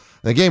Utah.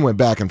 The game went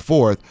back and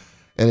forth,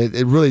 and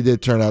it really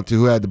did turn out to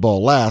who had the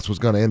ball last was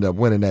going to end up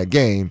winning that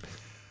game.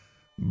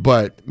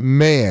 But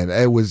man,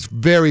 it was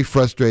very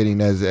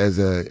frustrating as a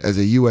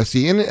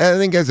USC, and I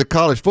think as a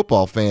college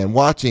football fan,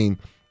 watching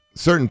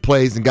certain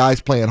plays and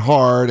guys playing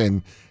hard,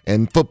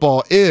 and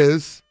football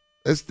is,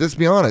 let's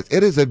be honest,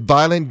 it is a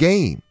violent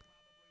game.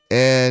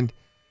 And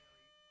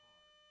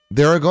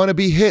there are going to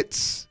be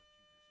hits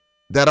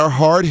that are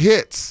hard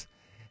hits,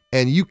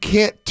 and you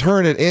can't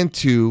turn it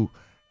into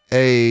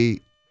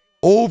a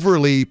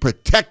overly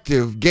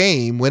protective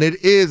game when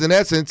it is, in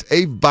essence,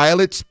 a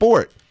violent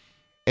sport.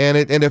 And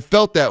it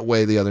felt that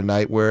way the other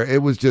night, where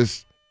it was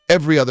just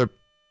every other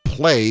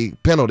play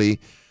penalty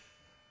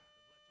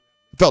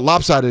felt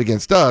lopsided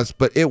against us,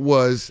 but it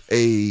was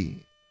a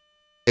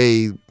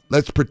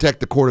let's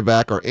protect the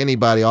quarterback or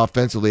anybody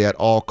offensively at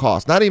all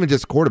costs. Not even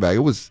just quarterback. It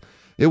was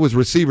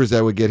receivers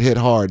that would get hit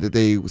hard, that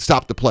they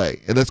stop the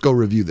play and let's go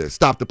review this.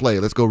 Stop the play,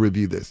 let's go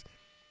review this.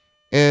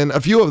 And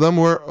a few of them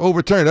were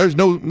overturned. There's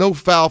no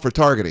foul for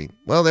targeting.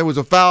 Well, there was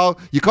a foul.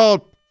 You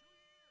called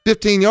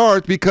 15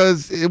 yards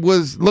because it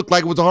looked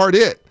like it was a hard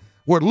hit,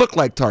 or it looked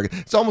like target.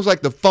 It's almost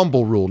like the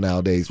fumble rule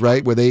nowadays,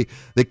 right? Where they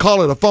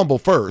call it a fumble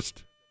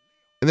first,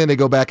 and then they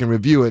go back and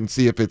review it and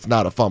see if it's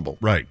not a fumble.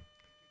 Right.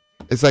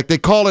 It's like they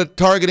call it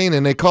targeting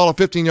and they call a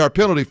 15-yard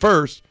penalty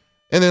first,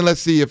 and then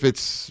let's see if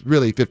it's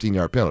really a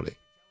 15-yard penalty.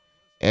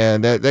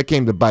 And that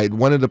came to bite.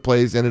 One of the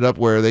plays ended up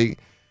where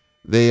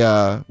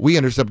we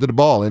intercepted the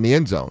ball in the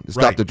end zone to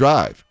stop the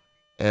drive.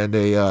 And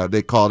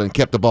they called and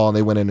kept the ball, and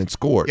they went in and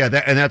scored.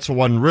 Yeah, and that's the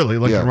one really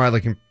Lincoln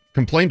Riley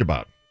complained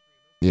about.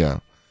 Yeah,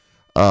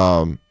 but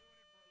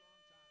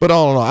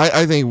all in all,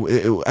 I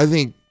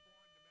think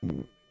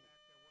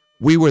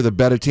we were the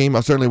better team.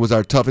 Certainly, was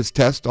our toughest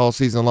test all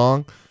season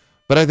long.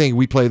 But I think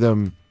we played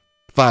them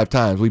 5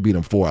 times. We beat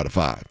them 4 out of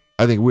 5.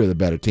 I think we're the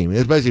better team,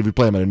 especially if we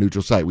play them at a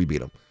neutral site. We beat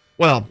them.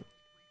 Well,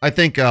 I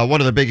think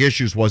one of the big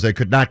issues was they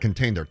could not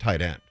contain their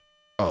tight end.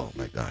 Oh,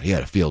 my God. He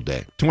had a field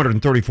day.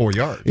 234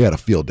 yards. He had a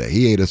field day.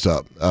 He ate us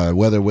up.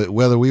 Whether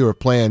we were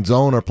playing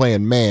zone or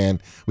playing man,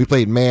 we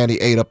played man, he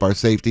ate up our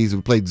safeties. If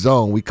we played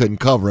zone, we couldn't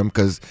cover him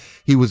because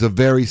he was a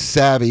very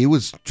savvy. He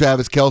was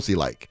Travis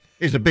Kelce-like.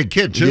 He's a big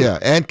kid, too. Yeah,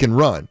 and can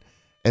run.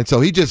 And so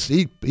he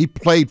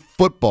played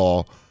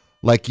football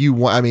like you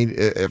want. I mean,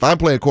 if I'm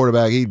playing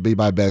quarterback, he'd be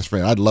my best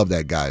friend. I'd love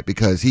that guy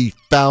because he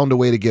found a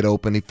way to get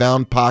open. He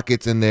found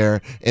pockets in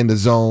there in the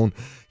zone.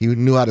 He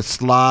knew how to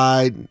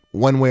slide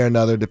one way or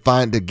another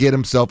to get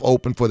himself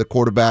open for the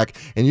quarterback,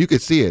 and you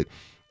could see it.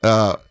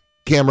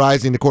 Cam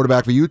Rising, the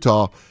quarterback for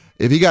Utah,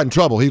 if he got in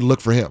trouble, he'd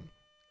look for him,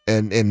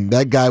 and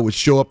that guy would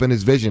show up in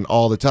his vision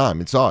all the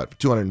time. And saw it,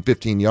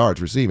 215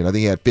 yards receiving. I think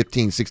he had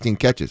 15, 16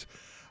 catches.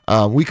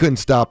 We couldn't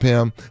stop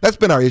him. That's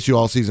been our issue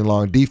all season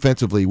long.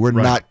 Defensively, we're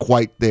not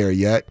quite there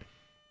yet.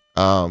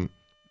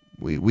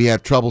 We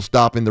have trouble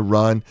stopping the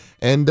run,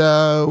 and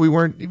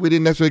we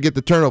didn't necessarily get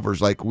the turnovers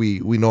like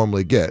we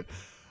normally get.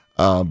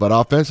 But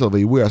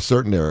offensively, we are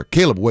certain there.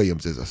 Caleb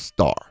Williams is a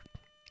star.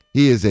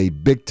 He is a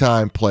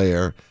big-time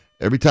player.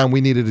 Every time we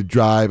needed a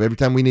drive, every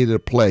time we needed a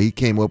play, he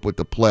came up with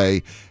the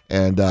play,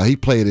 and he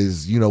played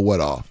his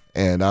you-know-what off.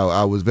 And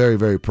I was very,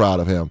 very proud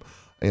of him.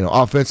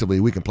 Offensively,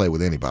 we can play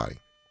with anybody.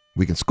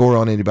 We can score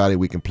on anybody.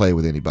 We can play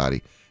with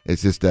anybody.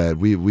 It's just that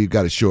we've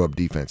got to shore up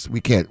defense. We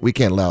can't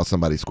allow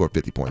somebody to score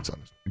 50 points on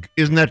us.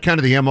 Isn't that kind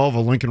of the MO of a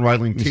Lincoln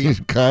Riley team?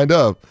 Kind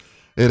of.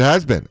 It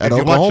has been. At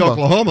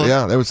Oklahoma.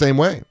 Yeah, they were the same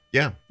way.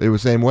 Yeah. They were the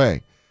same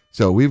way.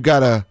 So we've got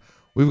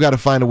to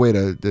find a way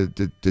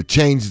to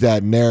change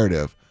that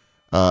narrative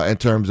in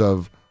terms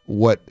of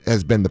what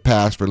has been the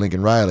past for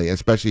Lincoln Riley,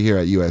 especially here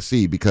at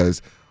USC,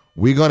 because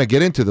we're going to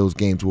get into those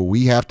games where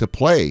we have to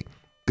play.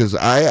 Because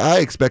I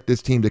expect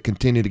this team to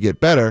continue to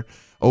get better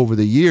over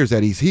the years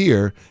that he's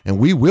here, and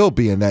we will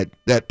be in that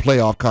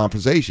playoff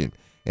conversation.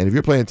 And if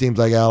you're playing teams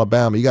like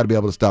Alabama, you got to be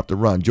able to stop the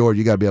run. Georgia,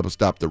 you got to be able to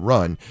stop the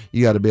run.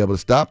 You got to be able to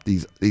stop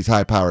these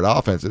high-powered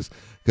offenses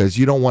because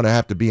you don't want to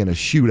have to be in a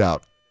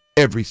shootout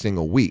every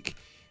single week.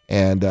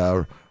 And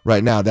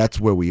right now, that's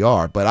where we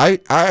are. But I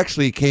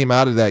actually came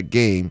out of that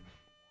game.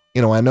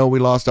 You know, I know we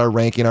lost our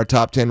ranking, our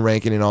top 10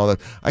 ranking and all that.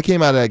 I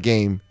came out of that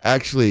game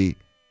actually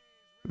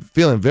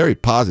feeling very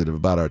positive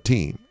about our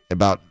team,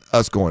 about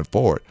us going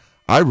forward.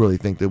 I really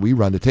think that we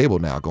run the table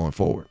now going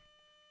forward.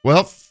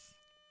 Well,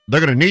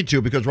 they're going to need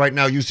to because right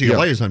now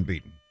UCLA is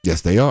unbeaten.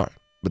 Yes, they are.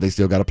 But they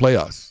still got to play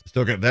us.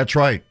 That's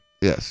right.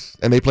 Yes.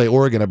 And they play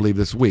Oregon, I believe,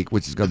 this week,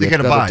 which is going to be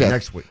a bye test.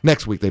 next week.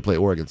 Next week they play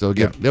Oregon. So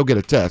they'll get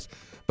a test.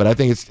 But I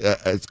think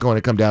it's going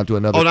to come down to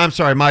another. Oh, no, I'm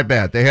sorry. My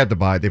bad. They had the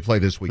bye. They play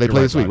this week. They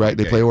play this week, right?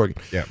 They play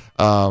Oregon. Yeah.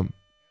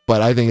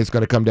 But I think it's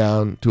going to come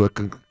down to a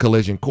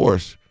collision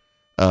course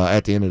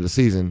at the end of the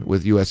season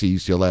with USC,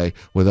 UCLA,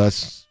 with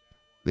us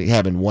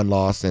having one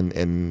loss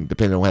and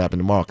depending on what happens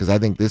tomorrow. Because I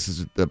think this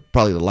is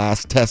probably the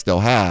last test they'll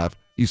have,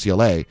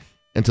 UCLA,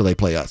 until they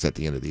play us at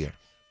the end of the year.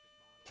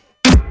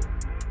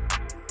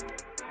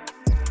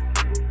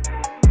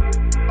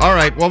 All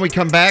right, when we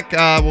come back,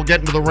 we'll get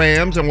into the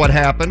Rams and what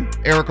happened.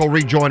 Eric will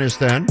rejoin us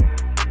then.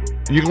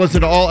 You can listen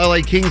to all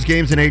LA Kings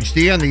games in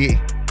HD on the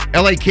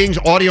LA Kings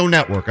Audio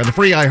Network on the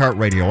free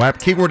iHeartRadio app,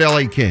 keyword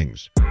LA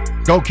Kings.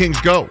 Go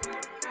Kings, go.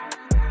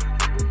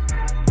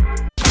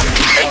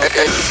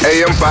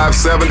 AM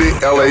 570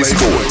 LA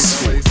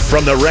Sports.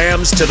 From the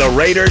Rams to the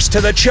Raiders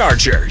to the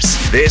Chargers,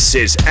 this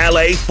is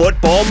LA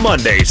Football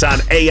Mondays on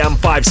AM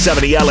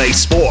 570 LA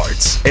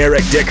Sports.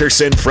 Eric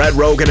Dickerson, Fred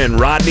Rogan, and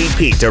Rodney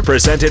Peete are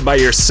presented by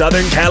your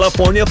Southern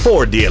California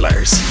Ford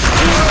dealers.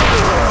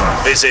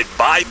 Visit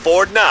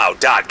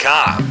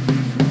buyfordnow.com.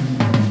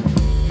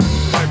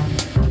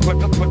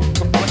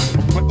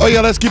 Oh,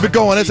 yeah, let's keep it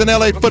going. It's an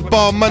LA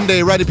Football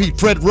Monday. Rodney Peete,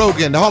 Fred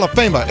Rogan, the Hall of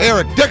Famer,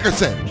 Eric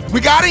Dickerson. We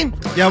got him?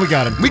 Yeah, we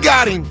got him. We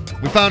got him.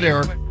 We found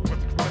Eric.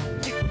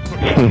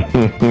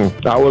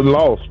 I was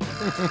lost.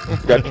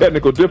 Got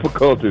technical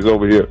difficulties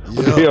over here.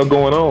 What the hell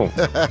going on?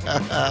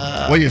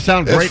 Well, you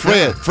sound great.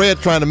 Fred. Fred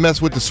trying to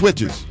mess with the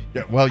switches.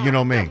 Yeah, well, you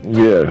know me.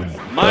 Yeah.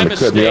 My trying to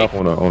cut me mistake. off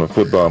on a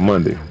football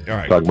Monday. All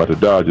right. Talking about the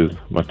Dodgers,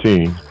 my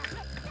team.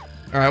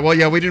 All right, well,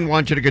 yeah, we didn't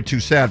want you to get too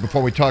sad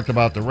before we talked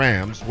about the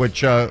Rams,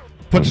 which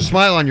puts a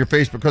smile on your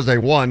face because they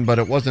won, but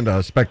it wasn't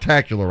a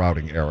spectacular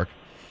outing, Eric.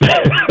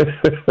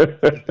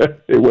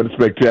 It wasn't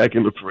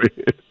spectacular, Fred.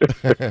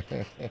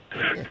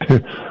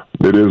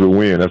 It is a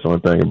win. That's the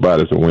only thing about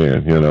it. It's a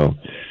win, you know.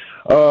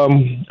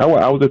 I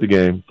was at the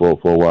game for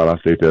a while. I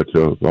stayed there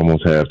till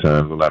almost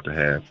halftime, a little after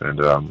half. And,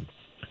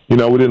 you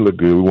know, we didn't look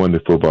good. We won the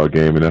football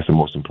game, and that's the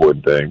most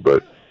important thing.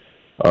 But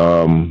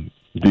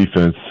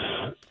defense,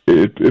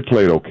 it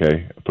played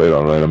okay. It played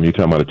all right. I mean, you're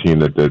talking about a team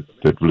that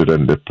really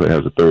doesn't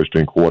has a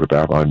third-string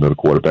quarterback. I don't know the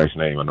quarterback's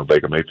name. I know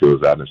Baker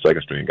Mayfield's out and the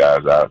second-string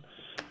guy's out.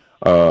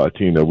 A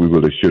team that we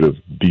really should have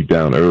beat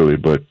down early,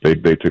 but they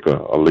took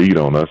a lead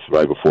on us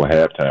right before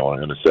halftime on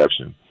an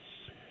interception.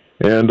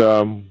 And,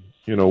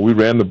 you know, we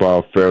ran the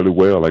ball fairly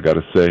well, I got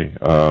to say,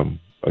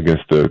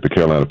 against the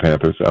Carolina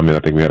Panthers. I mean, I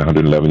think we had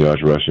 111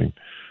 yards rushing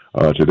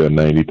to their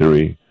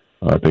 93.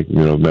 I think,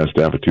 you know, Matt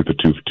Stafford 2 for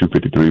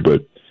 253.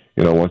 But,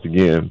 you know, once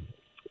again,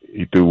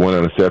 he threw one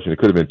interception. It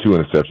could have been two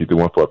interceptions. He threw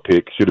one for a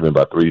pick. Should have been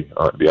about three.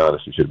 To be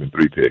honest, it should have been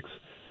 3 picks.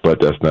 But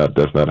that's not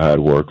how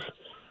it works.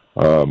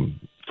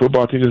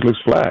 Football team just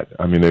looks flat.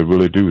 I mean, they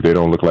really do. They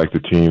don't look like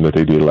the team that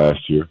they did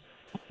last year.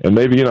 And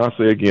maybe, you know, I'll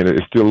say again,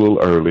 it's still a little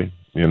early.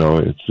 You know,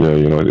 it's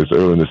it's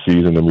early in the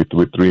season, and we're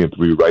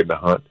 3-3 right in the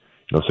hunt.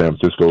 You know, San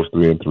Francisco's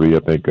 3-3. I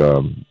think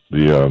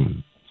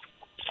the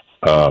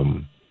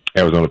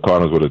Arizona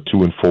Cardinals were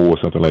 2-4 or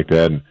something like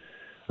that. And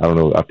I don't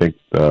know. I think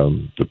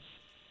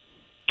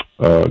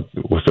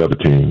what's the other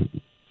team?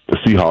 The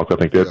Seahawks. I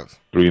think they're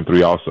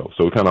 3-3 also.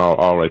 So we're kind of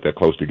all right there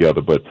close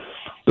together, but.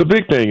 The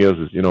big thing is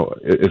you know,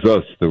 it's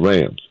us, the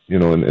Rams. You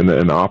know, and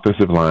the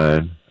offensive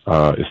line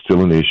is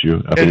still an issue.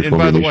 I think it's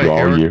going to be an issue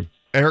all year.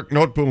 Eric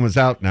Noteboom is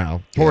out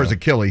now. Tore his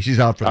Achilles. He's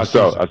out for the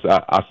season.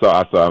 I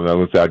saw. I'm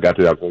going to say I got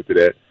to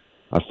that.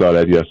 I saw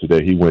that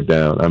yesterday. He went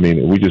down. I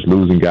mean, we're just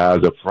losing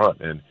guys up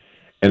front, and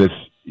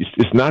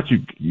it's not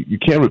you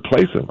can't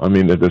replace him. I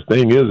mean, the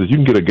thing is you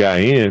can get a guy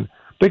in.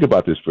 Think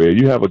about this, Fred.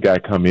 You have a guy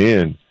come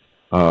in,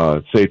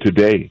 say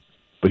today.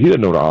 But he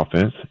doesn't know the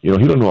offense. You know,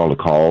 he doesn't know all the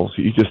calls.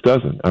 He just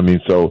doesn't. I mean,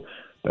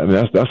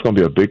 that's going to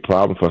be a big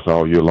problem for us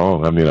all year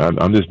long. I mean,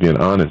 I'm just being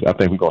honest. I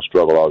think we're going to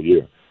struggle all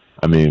year.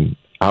 I mean,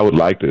 I'd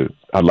like to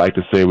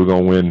say we're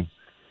going to win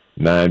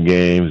 9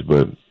 games,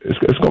 but it's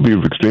going to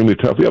be extremely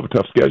tough. We have a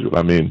tough schedule.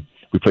 I mean,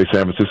 we play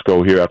San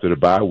Francisco here after the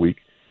bye week.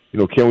 You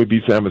know, can we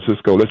beat San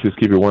Francisco? Let's just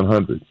keep it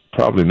 100.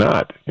 Probably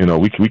not. You know,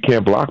 we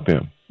can't block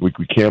them. We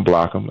can't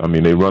block them. I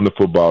mean, they run the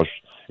football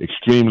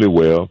extremely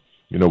well.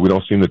 You know, we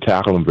don't seem to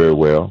tackle them very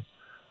well.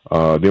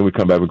 Then we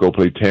come back and go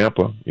play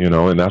Tampa, you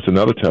know, and that's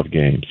another tough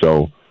game.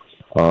 So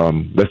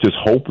let's just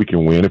hope we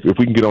can win. If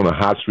we can get on a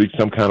hot streak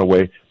some kind of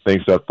way,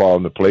 things start falling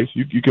into place,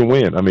 you can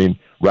win. I mean,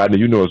 Rodney,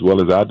 you know as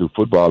well as I do,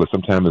 football is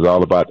sometimes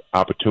all about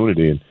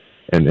opportunity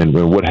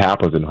and what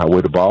happens and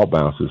where the ball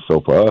bounces.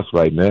 So for us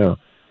right now,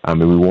 I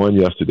mean, we won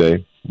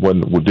yesterday. We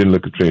didn't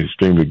look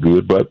extremely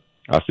good, but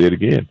I'll say it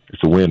again.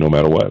 It's a win no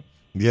matter what.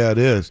 Yeah, it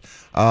is.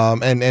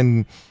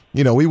 And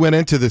we went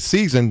into the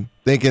season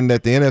thinking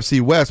that the NFC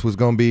West was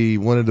going to be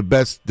one of the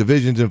best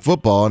divisions in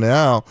football.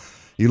 Now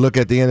you look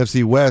at the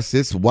NFC West;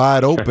 it's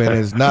wide open.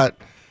 It's not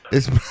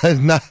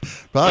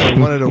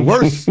probably one of the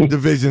worst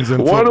divisions in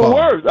football. One of the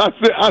worst.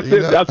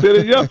 I said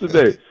it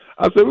yesterday.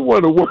 I said we're one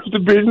of the worst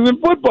divisions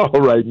in football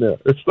right now.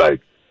 It's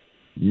like,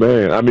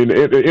 man, I mean, the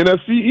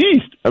NFC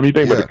East. I mean, you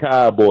think about the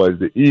Cowboys,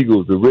 the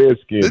Eagles, the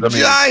Redskins. The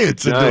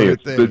Giants.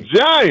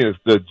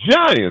 The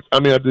Giants. I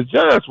mean, the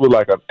Giants were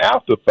like an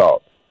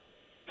afterthought.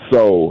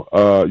 So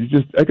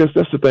I guess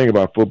that's the thing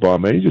about football,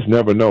 man. You just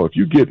never know. If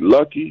you get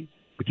lucky,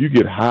 if you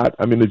get hot,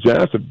 I mean, the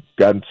Giants have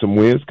gotten some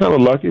wins, kind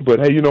of lucky, but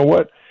hey, you know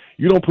what?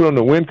 You don't put on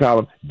the win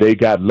column, they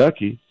got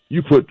lucky.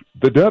 You put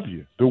the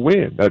W, the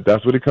win.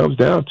 That's what it comes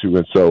down to.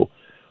 And so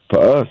for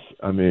us,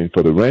 I mean,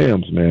 for the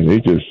Rams, man,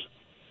 it's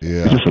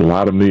just a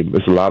lot of moving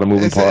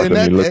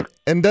parts.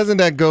 And doesn't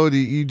that go to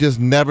you just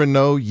never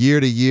know year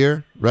to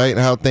year, right? And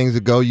how things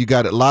go. You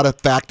got a lot of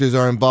factors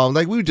are involved.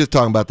 Like we were just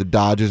talking about the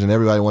Dodgers, and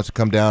everybody wants to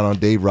come down on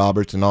Dave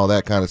Roberts and all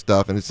that kind of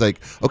stuff. And it's like,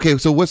 okay,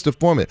 so what's the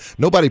format?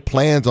 Nobody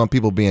plans on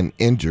people being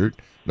injured.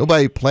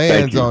 Nobody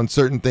plans on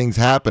certain things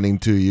happening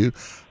to you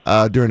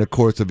during the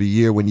course of a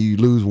year when you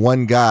lose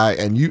one guy.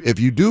 And if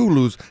you do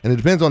lose, and it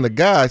depends on the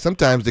guy,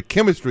 sometimes the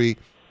chemistry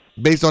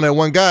based on that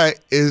one guy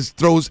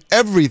throws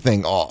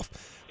everything off.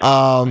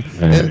 And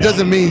it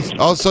doesn't mean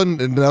all of a sudden,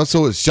 and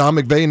also is Sean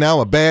McVay now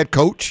a bad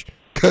coach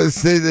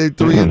because they're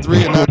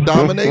 3-3 and not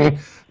dominating?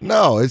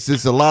 No, it's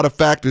just a lot of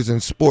factors in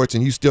sports,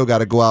 and you still got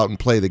to go out and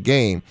play the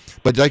game.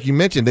 But like you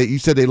mentioned, you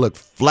said they look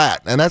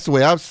flat, and that's the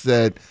way I've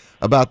said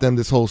about them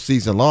this whole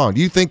season long.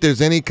 Do you think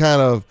there's any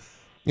kind of,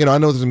 I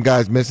know there's some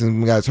guys missing,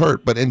 some guys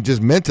hurt, but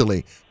just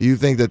mentally, do you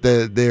think that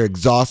they're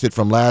exhausted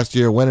from last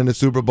year, winning the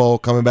Super Bowl,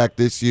 coming back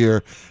this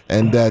year,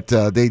 and that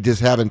they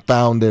just haven't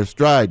found their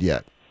stride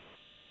yet?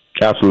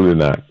 Absolutely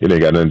not. It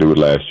ain't got nothing to do with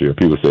last year.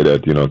 People say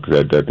that,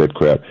 that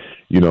crap.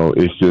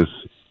 It's just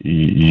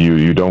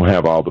you don't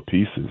have all the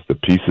pieces. The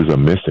pieces are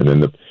missing,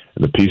 and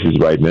the pieces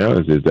right now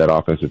is that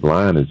offensive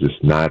line is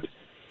just not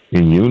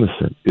in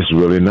unison. It's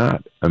really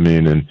not. I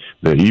mean, and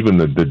even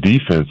the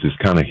defense is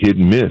kind of hit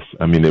and miss.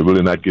 I mean, they're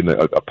really not getting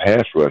a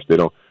pass rush. They're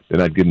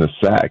not getting a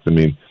sack. I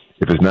mean,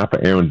 if it's not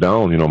for Aaron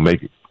Donald,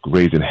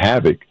 raising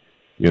havoc.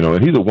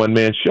 And he's a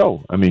one-man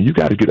show. I mean, you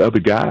got to get other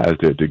guys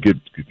to get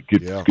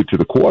to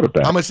the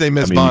quarterback. How much they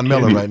miss Von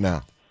Miller right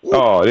now?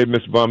 Oh, they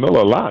miss Von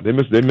Miller a lot. They're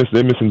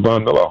missing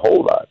Von Miller a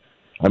whole lot.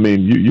 I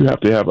mean, you have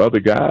to have other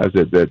guys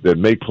that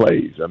make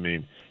plays. I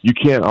mean, you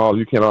can't all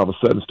of a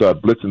sudden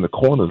start blitzing the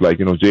corners like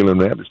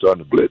Jalen Ramsey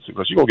starting to blitz,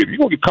 because you're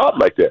gonna get caught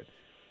like that.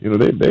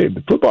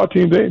 The football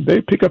team they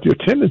pick up your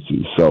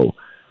tendencies. So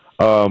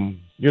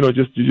you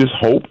just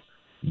hope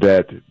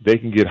that they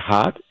can get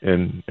hot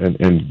and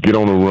get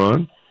on a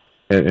run.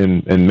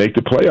 And make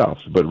the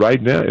playoffs. But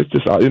right now, it's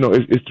just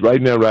it's right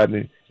now,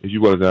 Rodney, as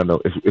you well as I know,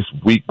 it's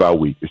week by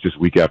week. It's just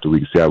week after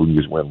week. See how we can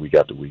just win week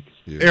after week.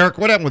 Yeah. Eric,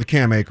 what happened with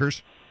Cam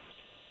Akers?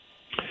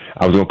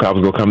 I was gonna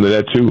come to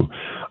that too.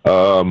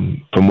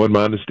 From what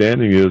my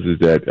understanding is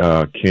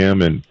that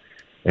Cam and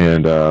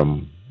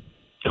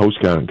Coach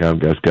got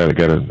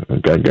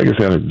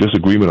a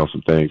disagreement on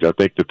some things. I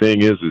think the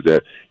thing is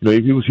that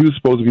he was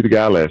supposed to be the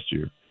guy last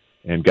year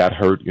and got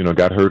hurt.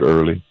 Got hurt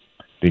early,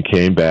 then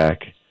came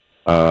back.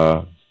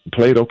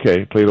 Played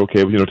okay, but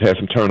had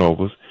some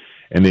turnovers,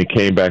 and then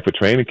came back for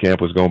training camp,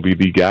 was going to be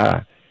the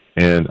guy,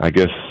 and I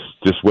guess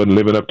just wasn't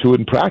living up to it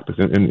in practice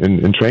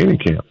in training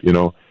camp.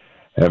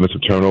 Having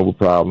some turnover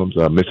problems,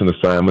 missing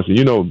assignments,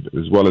 and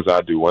as well as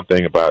I do, one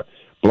thing about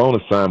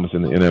blown assignments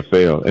in the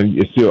NFL, and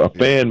it's still a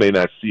fan may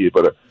not see it,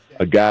 but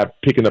a guy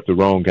picking up the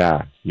wrong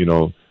guy,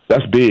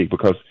 that's big,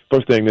 because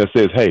first thing that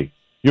says, hey,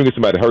 you don't get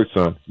somebody hurt,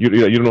 son. You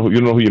don't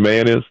know who your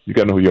man is. You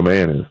got to know who your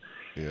man is.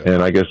 Yeah.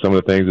 And I guess some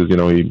of the things is,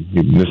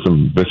 he missed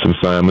some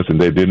assignments, and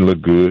they didn't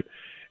look good,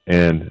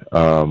 and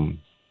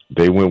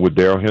they went with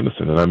Darrell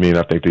Henderson. And I mean,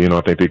 I think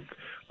they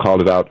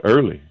called it out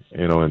early,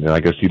 and I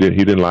guess he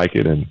didn't like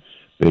it, and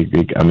I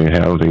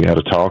don't think he had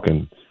a talk.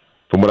 And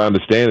from what I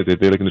understand,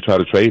 they're looking to try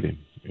to trade him.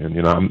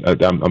 And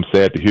I'm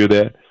sad to hear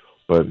that,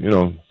 but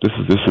this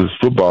is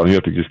football, and you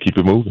have to just keep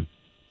it moving.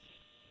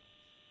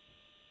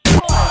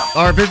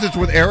 Our visits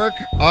with Eric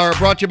are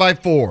brought to you by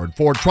Ford.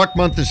 Ford Truck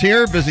Month is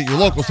here. Visit your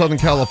local Southern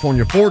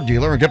California Ford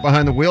dealer and get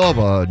behind the wheel of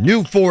a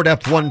new Ford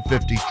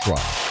F-150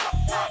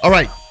 truck. All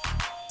right.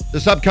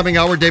 This upcoming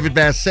hour, David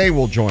Vassegh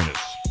will join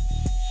us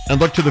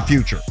and look to the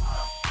future.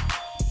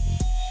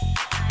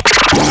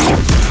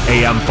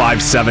 AM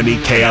 570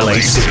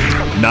 KLAC,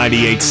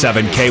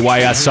 98.7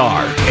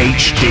 KYSR,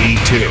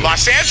 HD2.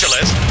 Los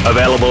Angeles.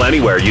 Available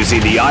anywhere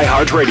using the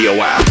iHeartRadio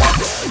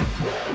app.